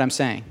tracking with what I'm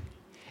saying?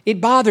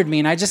 It bothered me,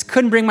 and I just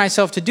couldn't bring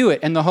myself to do it.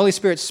 And the Holy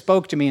Spirit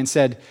spoke to me and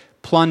said,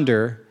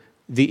 plunder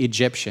the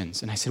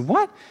Egyptians. And I said,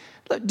 what?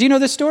 Do you know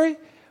this story?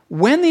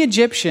 When the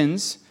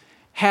Egyptians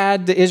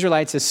had the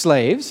Israelites as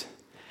slaves,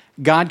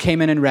 God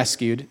came in and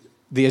rescued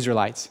the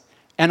Israelites.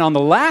 And on the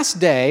last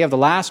day of the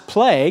last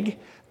plague,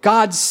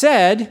 God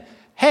said,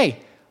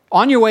 hey,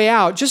 on your way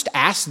out, just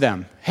ask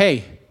them,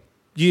 hey,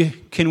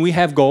 can we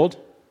have gold?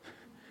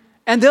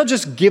 And they'll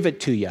just give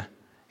it to you.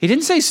 He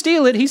didn't say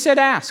steal it, he said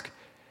ask.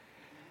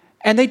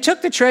 And they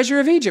took the treasure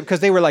of Egypt because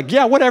they were like,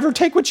 yeah, whatever,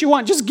 take what you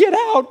want, just get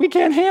out. We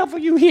can't have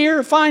you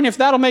here. Fine, if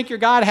that'll make your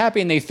God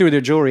happy. And they threw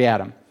their jewelry at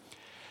him.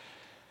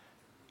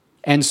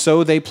 And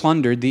so they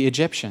plundered the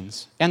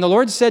Egyptians. And the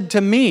Lord said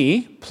to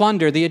me,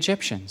 plunder the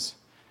Egyptians.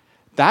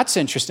 That's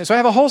interesting. So I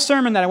have a whole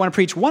sermon that I want to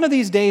preach one of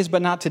these days,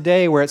 but not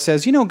today, where it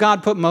says,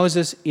 God put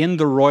Moses in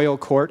the royal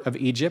court of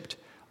Egypt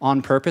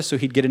on purpose so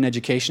he'd get an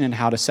education in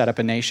how to set up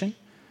a nation.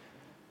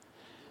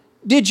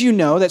 Did you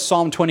know that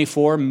Psalm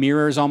 24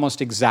 mirrors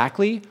almost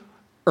exactly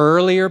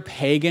earlier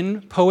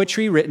pagan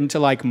poetry written to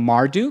like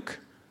Marduk?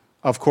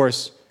 Of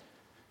course,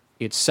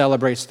 it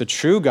celebrates the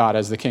true God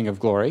as the King of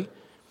Glory.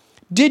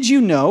 Did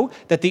you know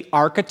that the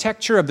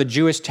architecture of the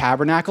Jewish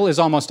tabernacle is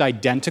almost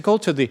identical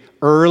to the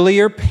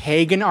earlier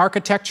pagan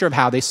architecture of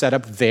how they set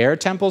up their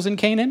temples in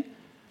Canaan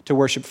to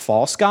worship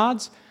false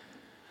gods?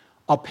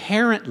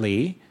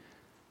 Apparently,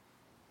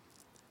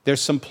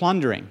 there's some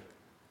plundering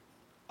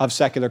of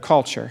secular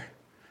culture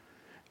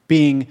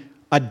being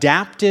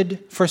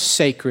adapted for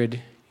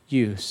sacred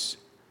use.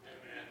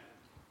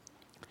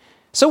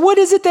 So what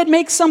is it that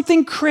makes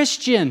something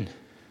Christian?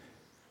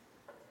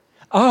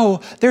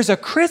 Oh, there's a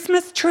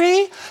Christmas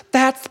tree?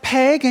 That's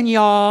pagan,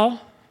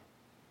 y'all.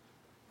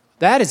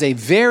 That is a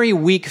very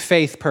weak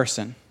faith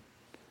person.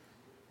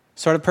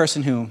 Sort of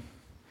person who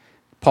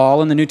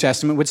Paul in the New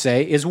Testament would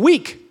say is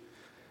weak.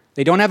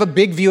 They don't have a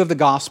big view of the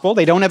gospel.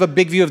 They don't have a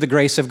big view of the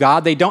grace of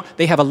God.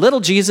 They have a little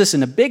Jesus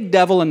and a big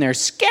devil, and they're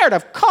scared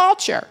of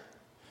culture.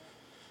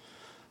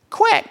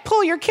 Quick,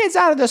 pull your kids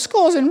out of the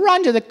schools and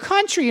run to the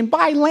country and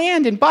buy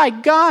land and buy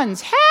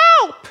guns.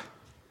 Help!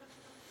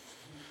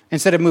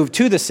 Instead of move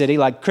to the city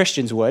like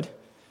Christians would,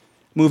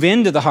 move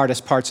into the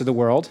hardest parts of the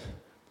world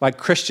like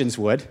Christians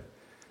would,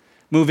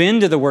 move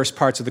into the worst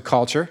parts of the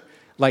culture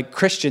like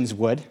Christians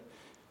would,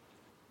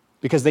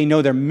 because they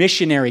know their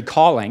missionary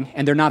calling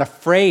and they're not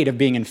afraid of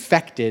being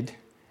infected.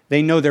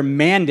 They know their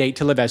mandate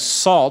to live as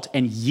salt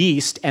and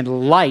yeast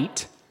and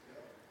light,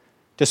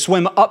 to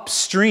swim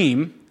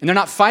upstream, and they're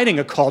not fighting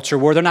a culture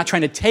war. They're not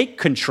trying to take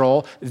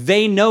control.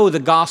 They know the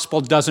gospel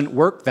doesn't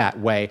work that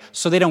way,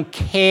 so they don't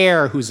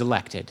care who's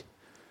elected.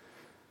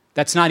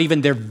 That's not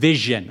even their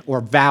vision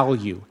or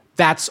value.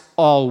 That's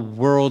all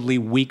worldly,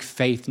 weak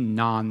faith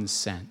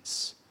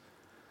nonsense.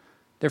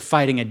 They're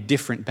fighting a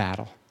different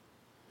battle.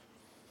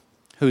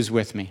 Who's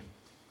with me?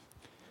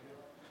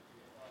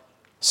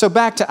 So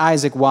back to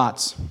Isaac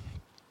Watts.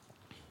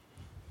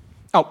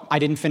 Oh, I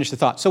didn't finish the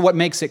thought. So what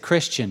makes it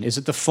Christian? Is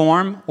it the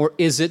form or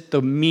is it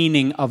the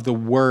meaning of the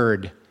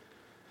word?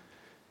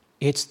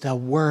 It's the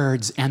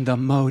words and the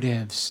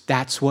motives.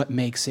 That's what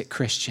makes it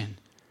Christian.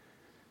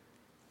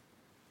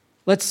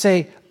 Let's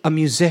say a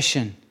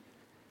musician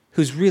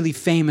who's really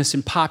famous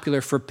and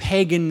popular for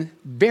pagan,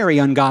 very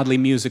ungodly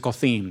musical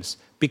themes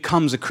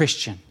becomes a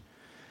Christian.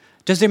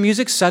 Does their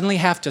music suddenly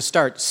have to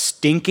start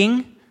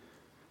stinking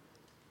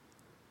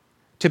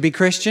to be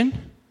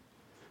Christian?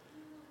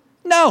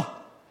 No.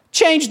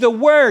 Change the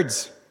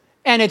words,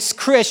 and it's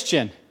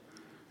Christian.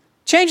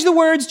 Change the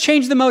words,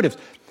 change the motives.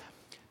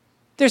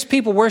 There's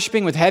people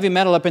worshiping with heavy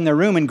metal up in their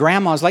room, and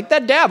grandma's like, the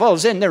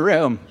devil's in the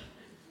room.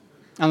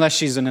 Unless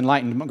she's an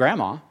enlightened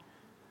grandma.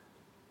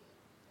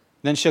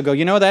 Then she'll go,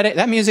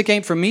 that music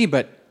ain't for me,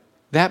 but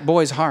that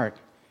boy's heart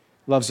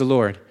loves the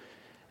Lord.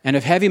 And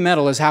if heavy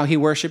metal is how he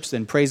worships,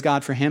 then praise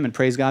God for him and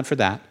praise God for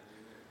that.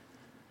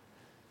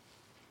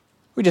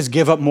 We just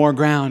give up more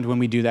ground when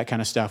we do that kind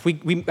of stuff. We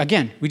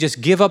just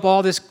give up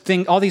all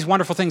these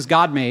wonderful things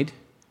God made,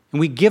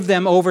 and we give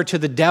them over to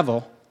the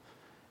devil.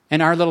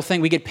 And our little thing,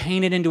 we get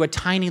painted into a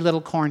tiny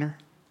little corner.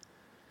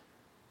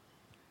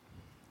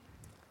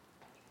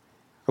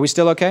 Are we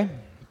still okay?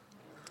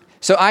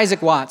 So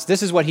Isaac Watts,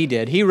 this is what he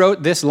did. He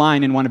wrote this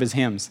line in one of his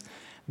hymns.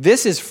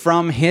 This is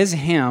from his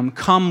hymn,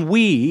 Come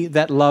We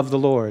That Love the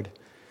Lord.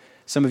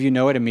 Some of you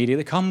know it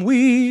immediately. Come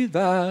we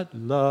that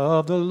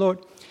love the Lord.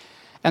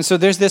 And so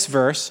there's this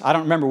verse. I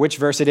don't remember which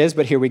verse it is,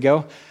 but here we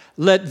go.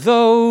 Let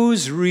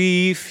those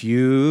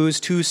refuse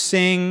to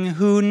sing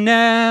who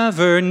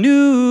never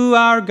knew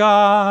our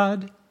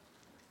God.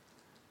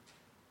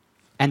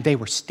 And they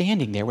were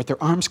standing there with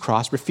their arms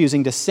crossed,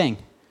 refusing to sing.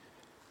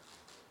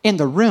 In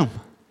the room.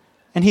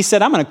 And he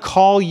said, I'm going to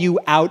call you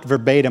out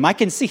verbatim. I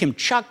can see him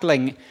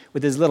chuckling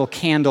with his little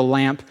candle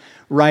lamp,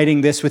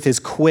 writing this with his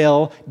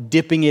quill,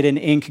 dipping it in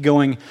ink,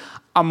 going,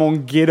 I'm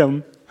going to get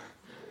him.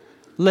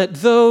 Let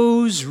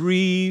those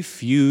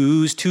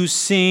refuse to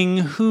sing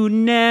who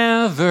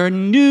never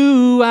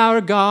knew our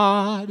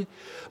God,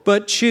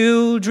 but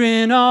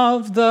children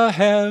of the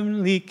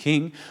heavenly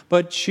King,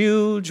 but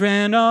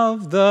children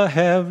of the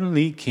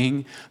heavenly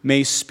King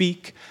may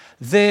speak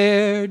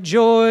their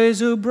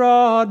joys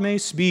abroad, may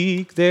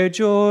speak their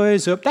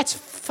joys abroad. That's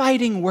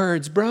fighting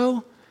words,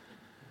 bro.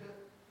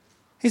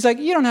 He's like,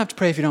 you don't have to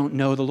pray if you don't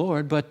know the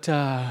Lord, but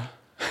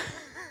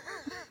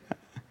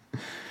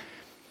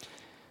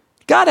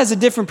God has a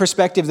different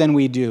perspective than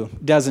we do,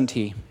 doesn't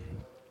he?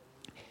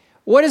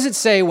 What does it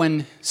say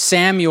when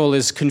Samuel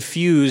is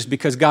confused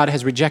because God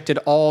has rejected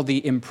all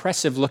the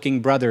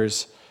impressive-looking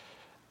brothers,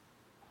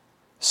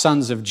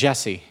 sons of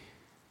Jesse?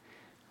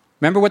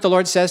 Remember what the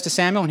Lord says to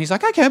Samuel? And he's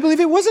like, I can't believe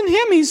it wasn't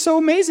him. He's so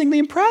amazingly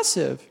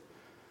impressive.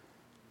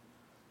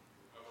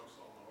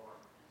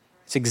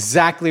 It's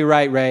exactly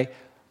right, Ray.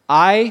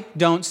 I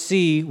don't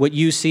see what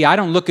you see. I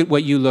don't look at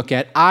what you look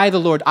at. I, the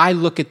Lord, I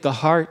look at the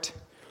heart.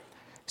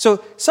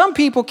 So some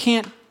people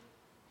can't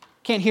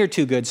hear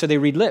too good, so they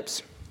read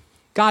lips.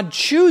 God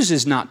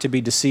chooses not to be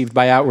deceived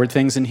by outward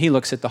things, and he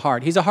looks at the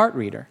heart. He's a heart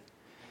reader.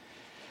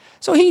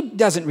 So he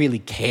doesn't really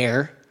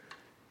care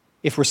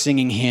if we're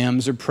singing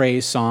hymns or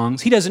praise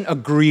songs. He doesn't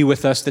agree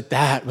with us that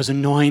that was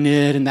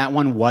anointed and that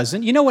one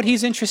wasn't. You know what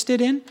he's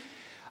interested in?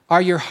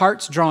 Are your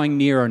hearts drawing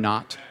near or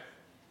not?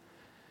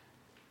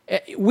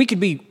 We could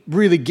be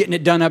really getting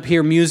it done up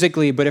here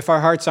musically, but if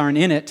our hearts aren't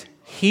in it,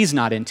 he's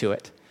not into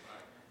it.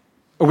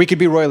 Or we could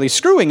be royally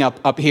screwing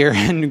up here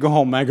and go,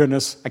 oh my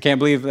goodness, I can't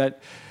believe that.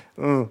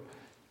 Oh.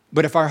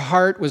 But if our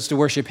heart was to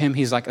worship him,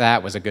 he's like,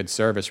 that was a good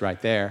service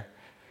right there.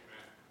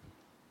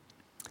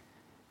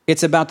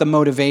 It's about the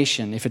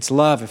motivation. If it's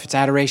love, if it's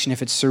adoration,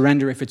 if it's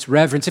surrender, if it's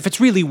reverence, if it's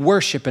really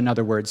worship, in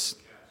other words,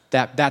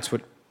 that's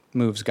what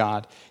moves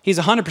God. He's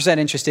 100%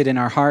 interested in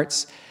our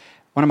hearts.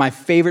 One of my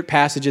favorite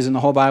passages in the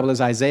whole Bible is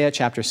Isaiah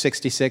chapter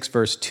 66,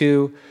 verse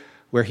 2,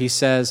 where he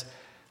says,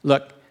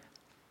 look,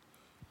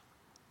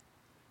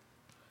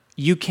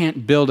 you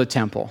can't build a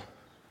temple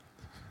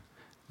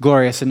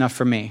glorious enough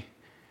for me.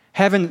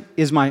 Heaven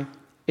is my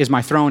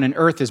throne and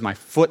earth is my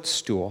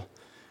footstool.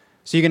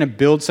 So you're going to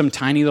build some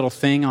tiny little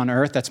thing on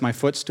earth that's my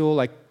footstool?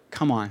 Like,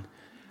 come on.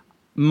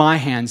 My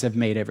hands have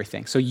made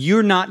everything. So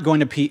you're not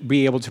going to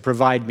be able to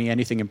provide me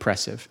anything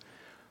impressive.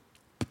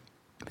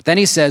 But then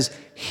he says,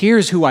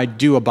 here's who I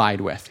do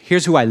abide with.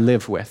 Here's who I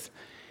live with.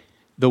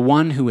 The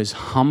one who is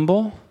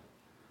humble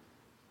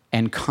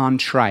and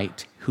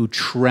contrite, who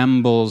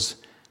trembles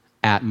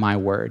at my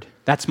word.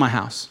 That's my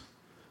house.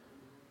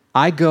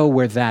 I go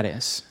where that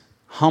is.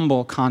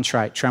 Humble,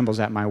 contrite, trembles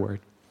at my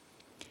word.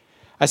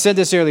 I said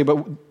this earlier,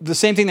 but the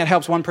same thing that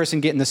helps one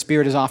person get in the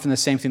Spirit is often the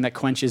same thing that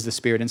quenches the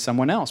Spirit in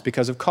someone else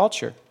because of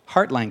culture,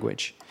 heart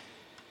language.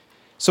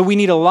 So we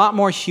need a lot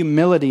more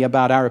humility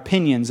about our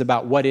opinions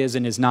about what is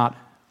and is not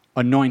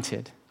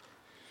anointed.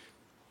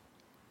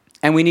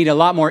 And we need a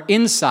lot more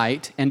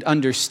insight and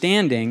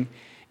understanding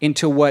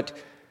into what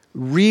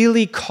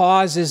really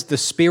causes the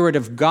Spirit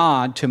of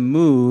God to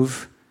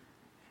move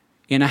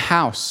in a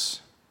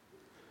house.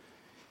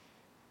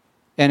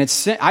 And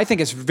I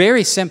think it's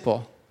very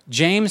simple.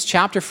 James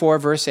chapter 4,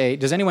 verse 8.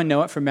 Does anyone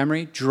know it from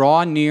memory?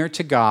 Draw near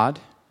to God,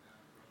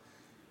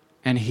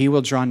 and he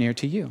will draw near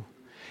to you.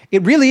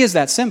 It really is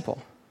that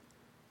simple.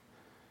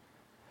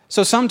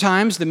 So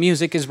sometimes the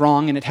music is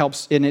wrong, and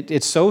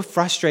it's so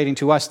frustrating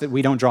to us that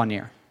we don't draw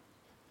near.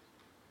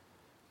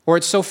 Or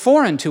it's so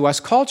foreign to us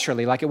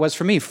culturally, like it was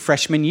for me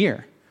freshman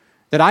year,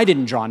 that I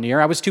didn't draw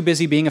near. I was too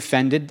busy being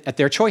offended at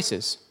their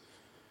choices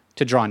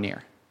to draw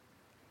near.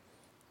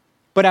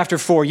 But after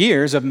 4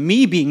 years of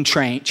me being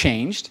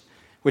changed,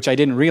 which I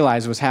didn't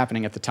realize was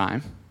happening at the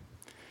time,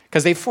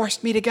 because they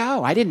forced me to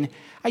go.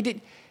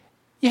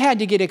 You had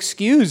to get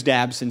excused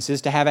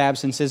absences to have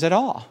absences at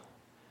all.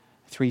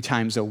 3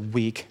 times a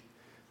week.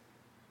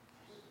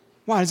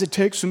 Why does it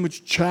take so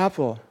much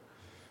chapel?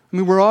 I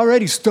mean, we're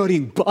already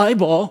studying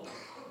Bible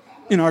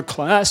in our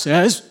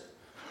classes.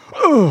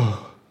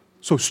 Oh,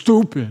 so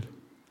stupid.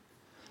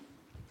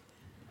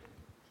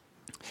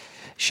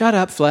 Shut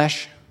up,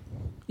 flesh.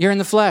 You're in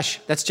the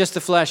flesh. That's just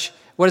the flesh.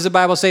 What does the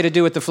Bible say to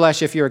do with the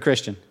flesh if you're a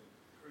Christian?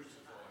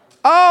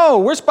 Oh,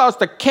 we're supposed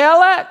to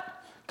kill it?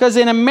 Because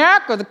in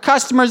America, the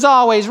customer's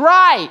always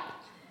right.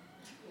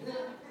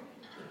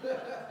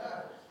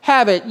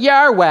 Have it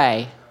your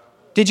way.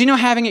 Did you know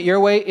having it your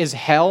way is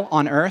hell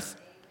on earth?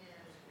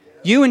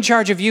 You in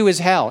charge of you is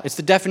hell. It's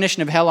the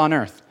definition of hell on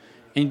earth.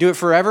 And you do it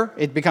forever,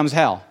 it becomes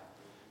hell.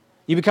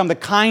 You become the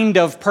kind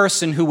of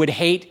person who would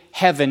hate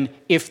heaven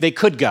if they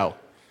could go.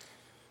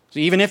 So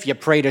even if you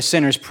prayed a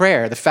sinner's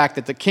prayer, the fact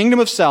that the kingdom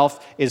of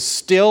self is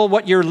still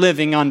what you're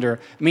living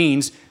under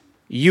means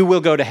you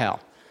will go to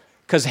hell,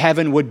 because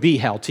heaven would be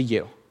hell to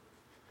you.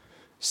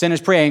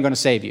 Sinner's prayer ain't going to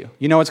save you.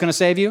 You know what's going to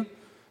save you?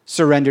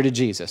 Surrender to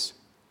Jesus.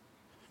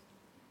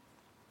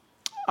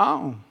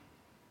 Oh.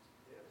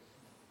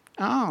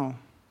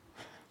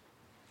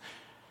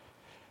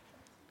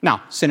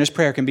 Now, sinner's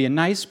prayer can be a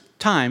nice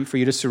time for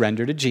you to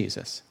surrender to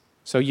Jesus.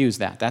 So use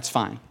that. That's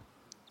fine.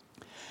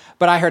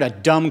 But I heard a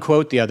dumb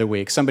quote the other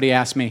week. Somebody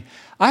asked me,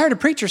 I heard a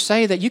preacher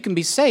say that you can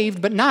be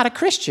saved but not a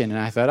Christian. And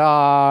I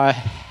thought,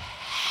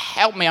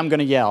 help me, I'm going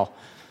to yell.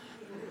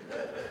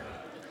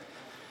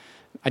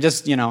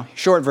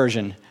 Short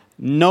version,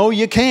 no,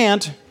 you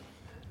can't.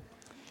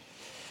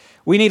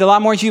 We need a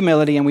lot more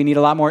humility and we need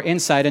a lot more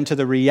insight into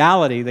the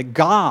reality that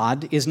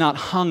God is not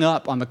hung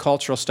up on the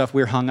cultural stuff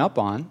we're hung up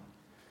on.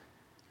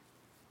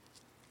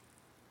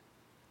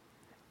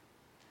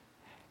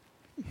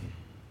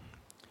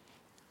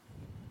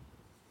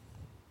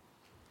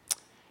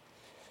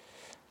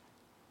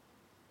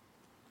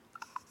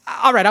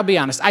 All right, I'll be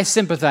honest. I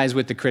sympathize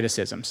with the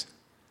criticisms.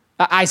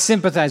 I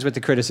sympathize with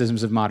the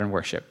criticisms of modern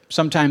worship.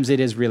 Sometimes it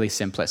is really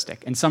simplistic,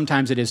 and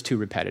sometimes it is too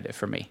repetitive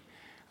for me,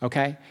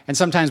 okay? And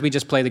sometimes we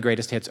just play the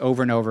greatest hits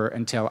over and over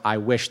until I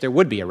wish there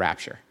would be a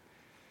rapture,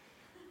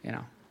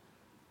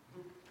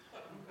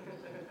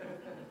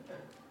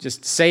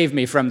 Just save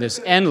me from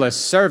this endless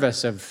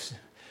service of...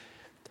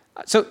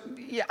 So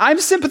yeah, I'm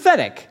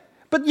sympathetic,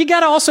 but you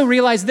got to also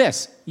realize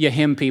this, you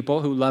hymn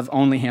people who love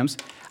only hymns.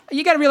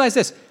 You got to realize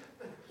this.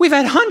 We've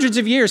had hundreds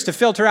of years to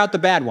filter out the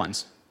bad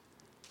ones.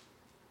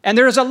 And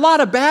there's a lot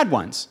of bad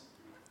ones.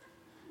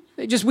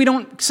 We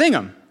don't sing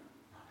them.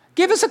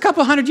 Give us a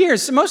couple hundred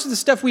years. Most of the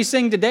stuff we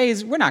sing today,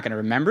 we're not going to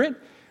remember it.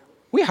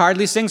 We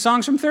hardly sing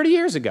songs from 30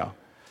 years ago.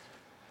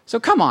 So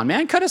come on,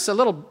 man, cut us a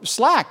little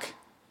slack.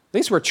 At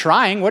least we're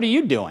trying. What are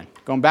you doing?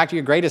 Going back to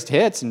your greatest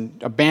hits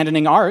and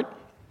abandoning art?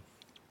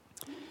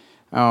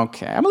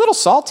 Okay, I'm a little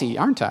salty,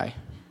 aren't I?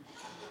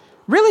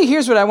 Really,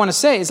 here's what I want to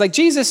say. It's like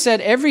Jesus said,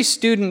 every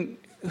student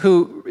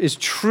who is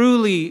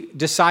truly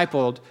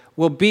discipled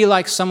will be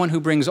like someone who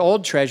brings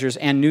old treasures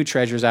and new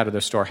treasures out of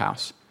their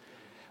storehouse.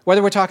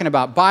 Whether we're talking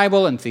about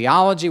Bible and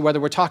theology, whether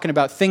we're talking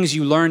about things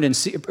you learned in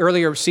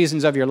earlier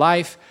seasons of your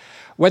life,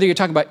 whether you're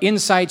talking about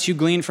insights you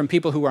gleaned from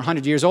people who were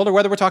 100 years old, or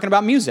whether we're talking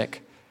about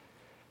music.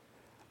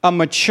 A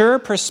mature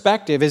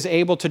perspective is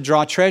able to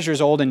draw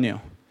treasures old and new.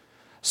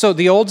 So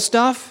the old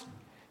stuff,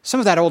 some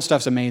of that old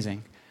stuff's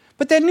amazing.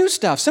 But that new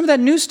stuff, some of that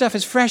new stuff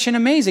is fresh and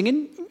amazing.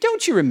 And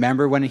don't you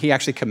remember when he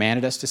actually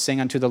commanded us to sing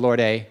unto the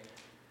Lord a...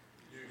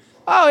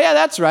 Oh, yeah,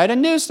 that's right,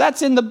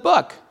 that's in the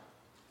book.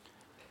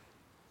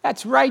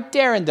 That's right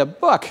there in the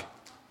book.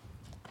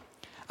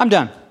 I'm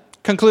done.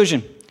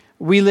 Conclusion.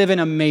 We live in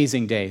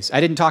amazing days. I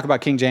didn't talk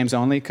about King James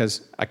only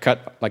because I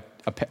cut like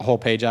a whole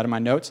page out of my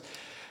notes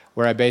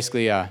where I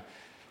basically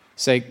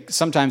say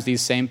sometimes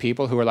these same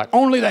people who are like,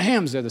 only the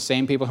hymns, they're the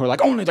same people who are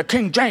like, only the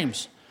King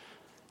James.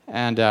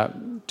 And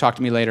talk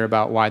to me later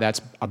about why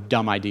that's a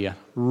dumb idea.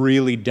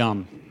 Really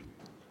dumb.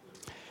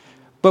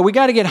 But we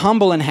got to get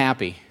humble and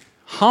happy.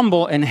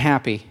 Humble and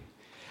happy.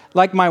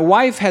 Like my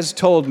wife has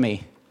told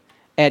me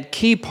at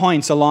key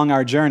points along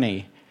our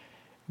journey,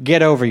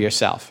 get over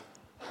yourself.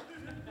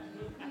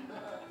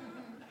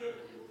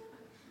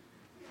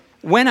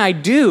 When I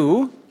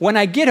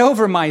get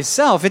over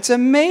myself, it's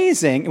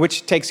amazing,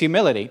 which takes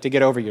humility to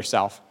get over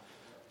yourself.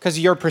 Because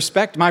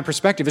my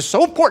perspective is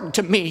so important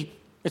to me.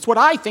 It's what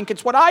I think,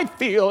 it's what I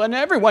feel, and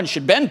everyone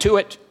should bend to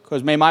it,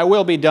 because may my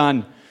will be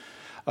done.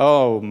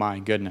 Oh, my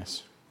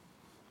goodness.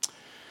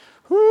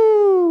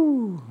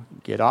 Whoo!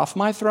 Get off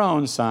my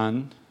throne,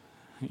 son.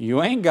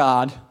 You ain't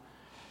God.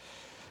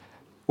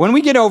 When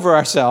we get over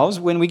ourselves,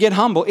 when we get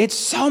humble, it's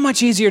so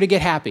much easier to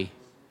get happy.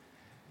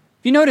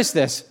 You notice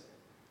this?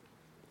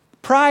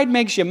 Pride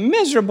makes you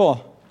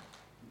miserable.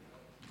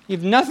 You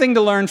have nothing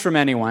to learn from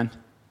anyone,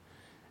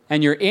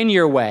 and you're in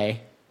your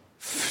way,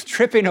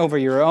 tripping over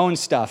your own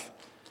stuff,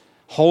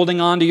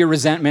 holding on to your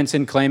resentments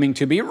and claiming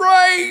to be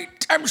right.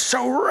 I'm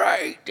so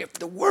right. If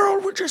the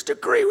world would just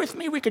agree with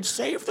me, we could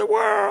save the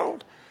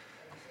world.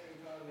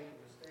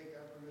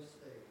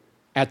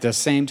 At the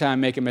same time,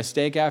 making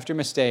mistake after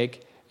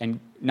mistake, and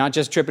not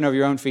just tripping over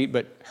your own feet,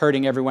 but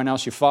hurting everyone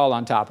else you fall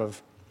on top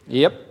of.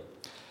 Yep.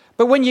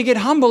 But when you get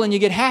humble and you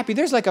get happy,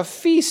 there's like a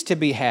feast to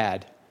be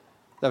had.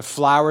 The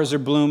flowers are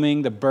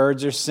blooming, the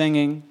birds are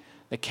singing,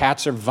 the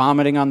cats are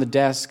vomiting on the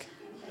desk.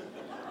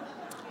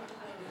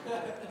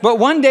 But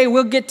one day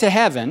we'll get to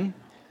heaven,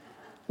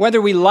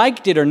 whether we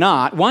liked it or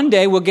not, one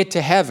day we'll get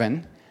to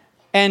heaven,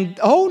 and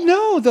oh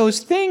no, those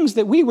things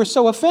that we were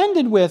so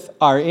offended with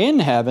are in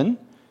heaven.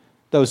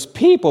 Those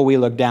people we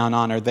look down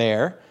on are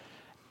there,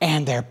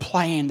 and they're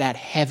playing that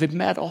heavy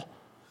metal.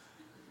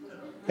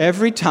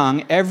 Every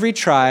tongue, every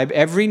tribe,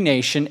 every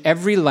nation,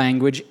 every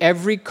language,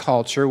 every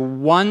culture,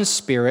 one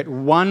spirit,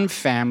 one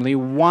family,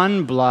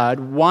 one blood,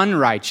 one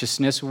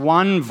righteousness,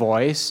 one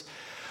voice.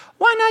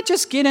 Why not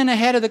just get in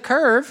ahead of the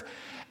curve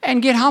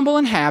and get humble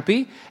and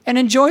happy and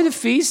enjoy the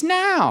feast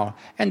now?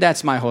 And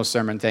that's my whole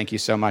sermon. Thank you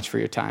so much for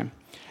your time.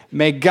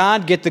 May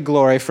God get the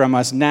glory from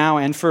us now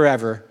and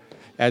forever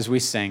as we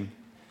sing.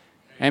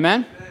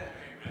 Amen?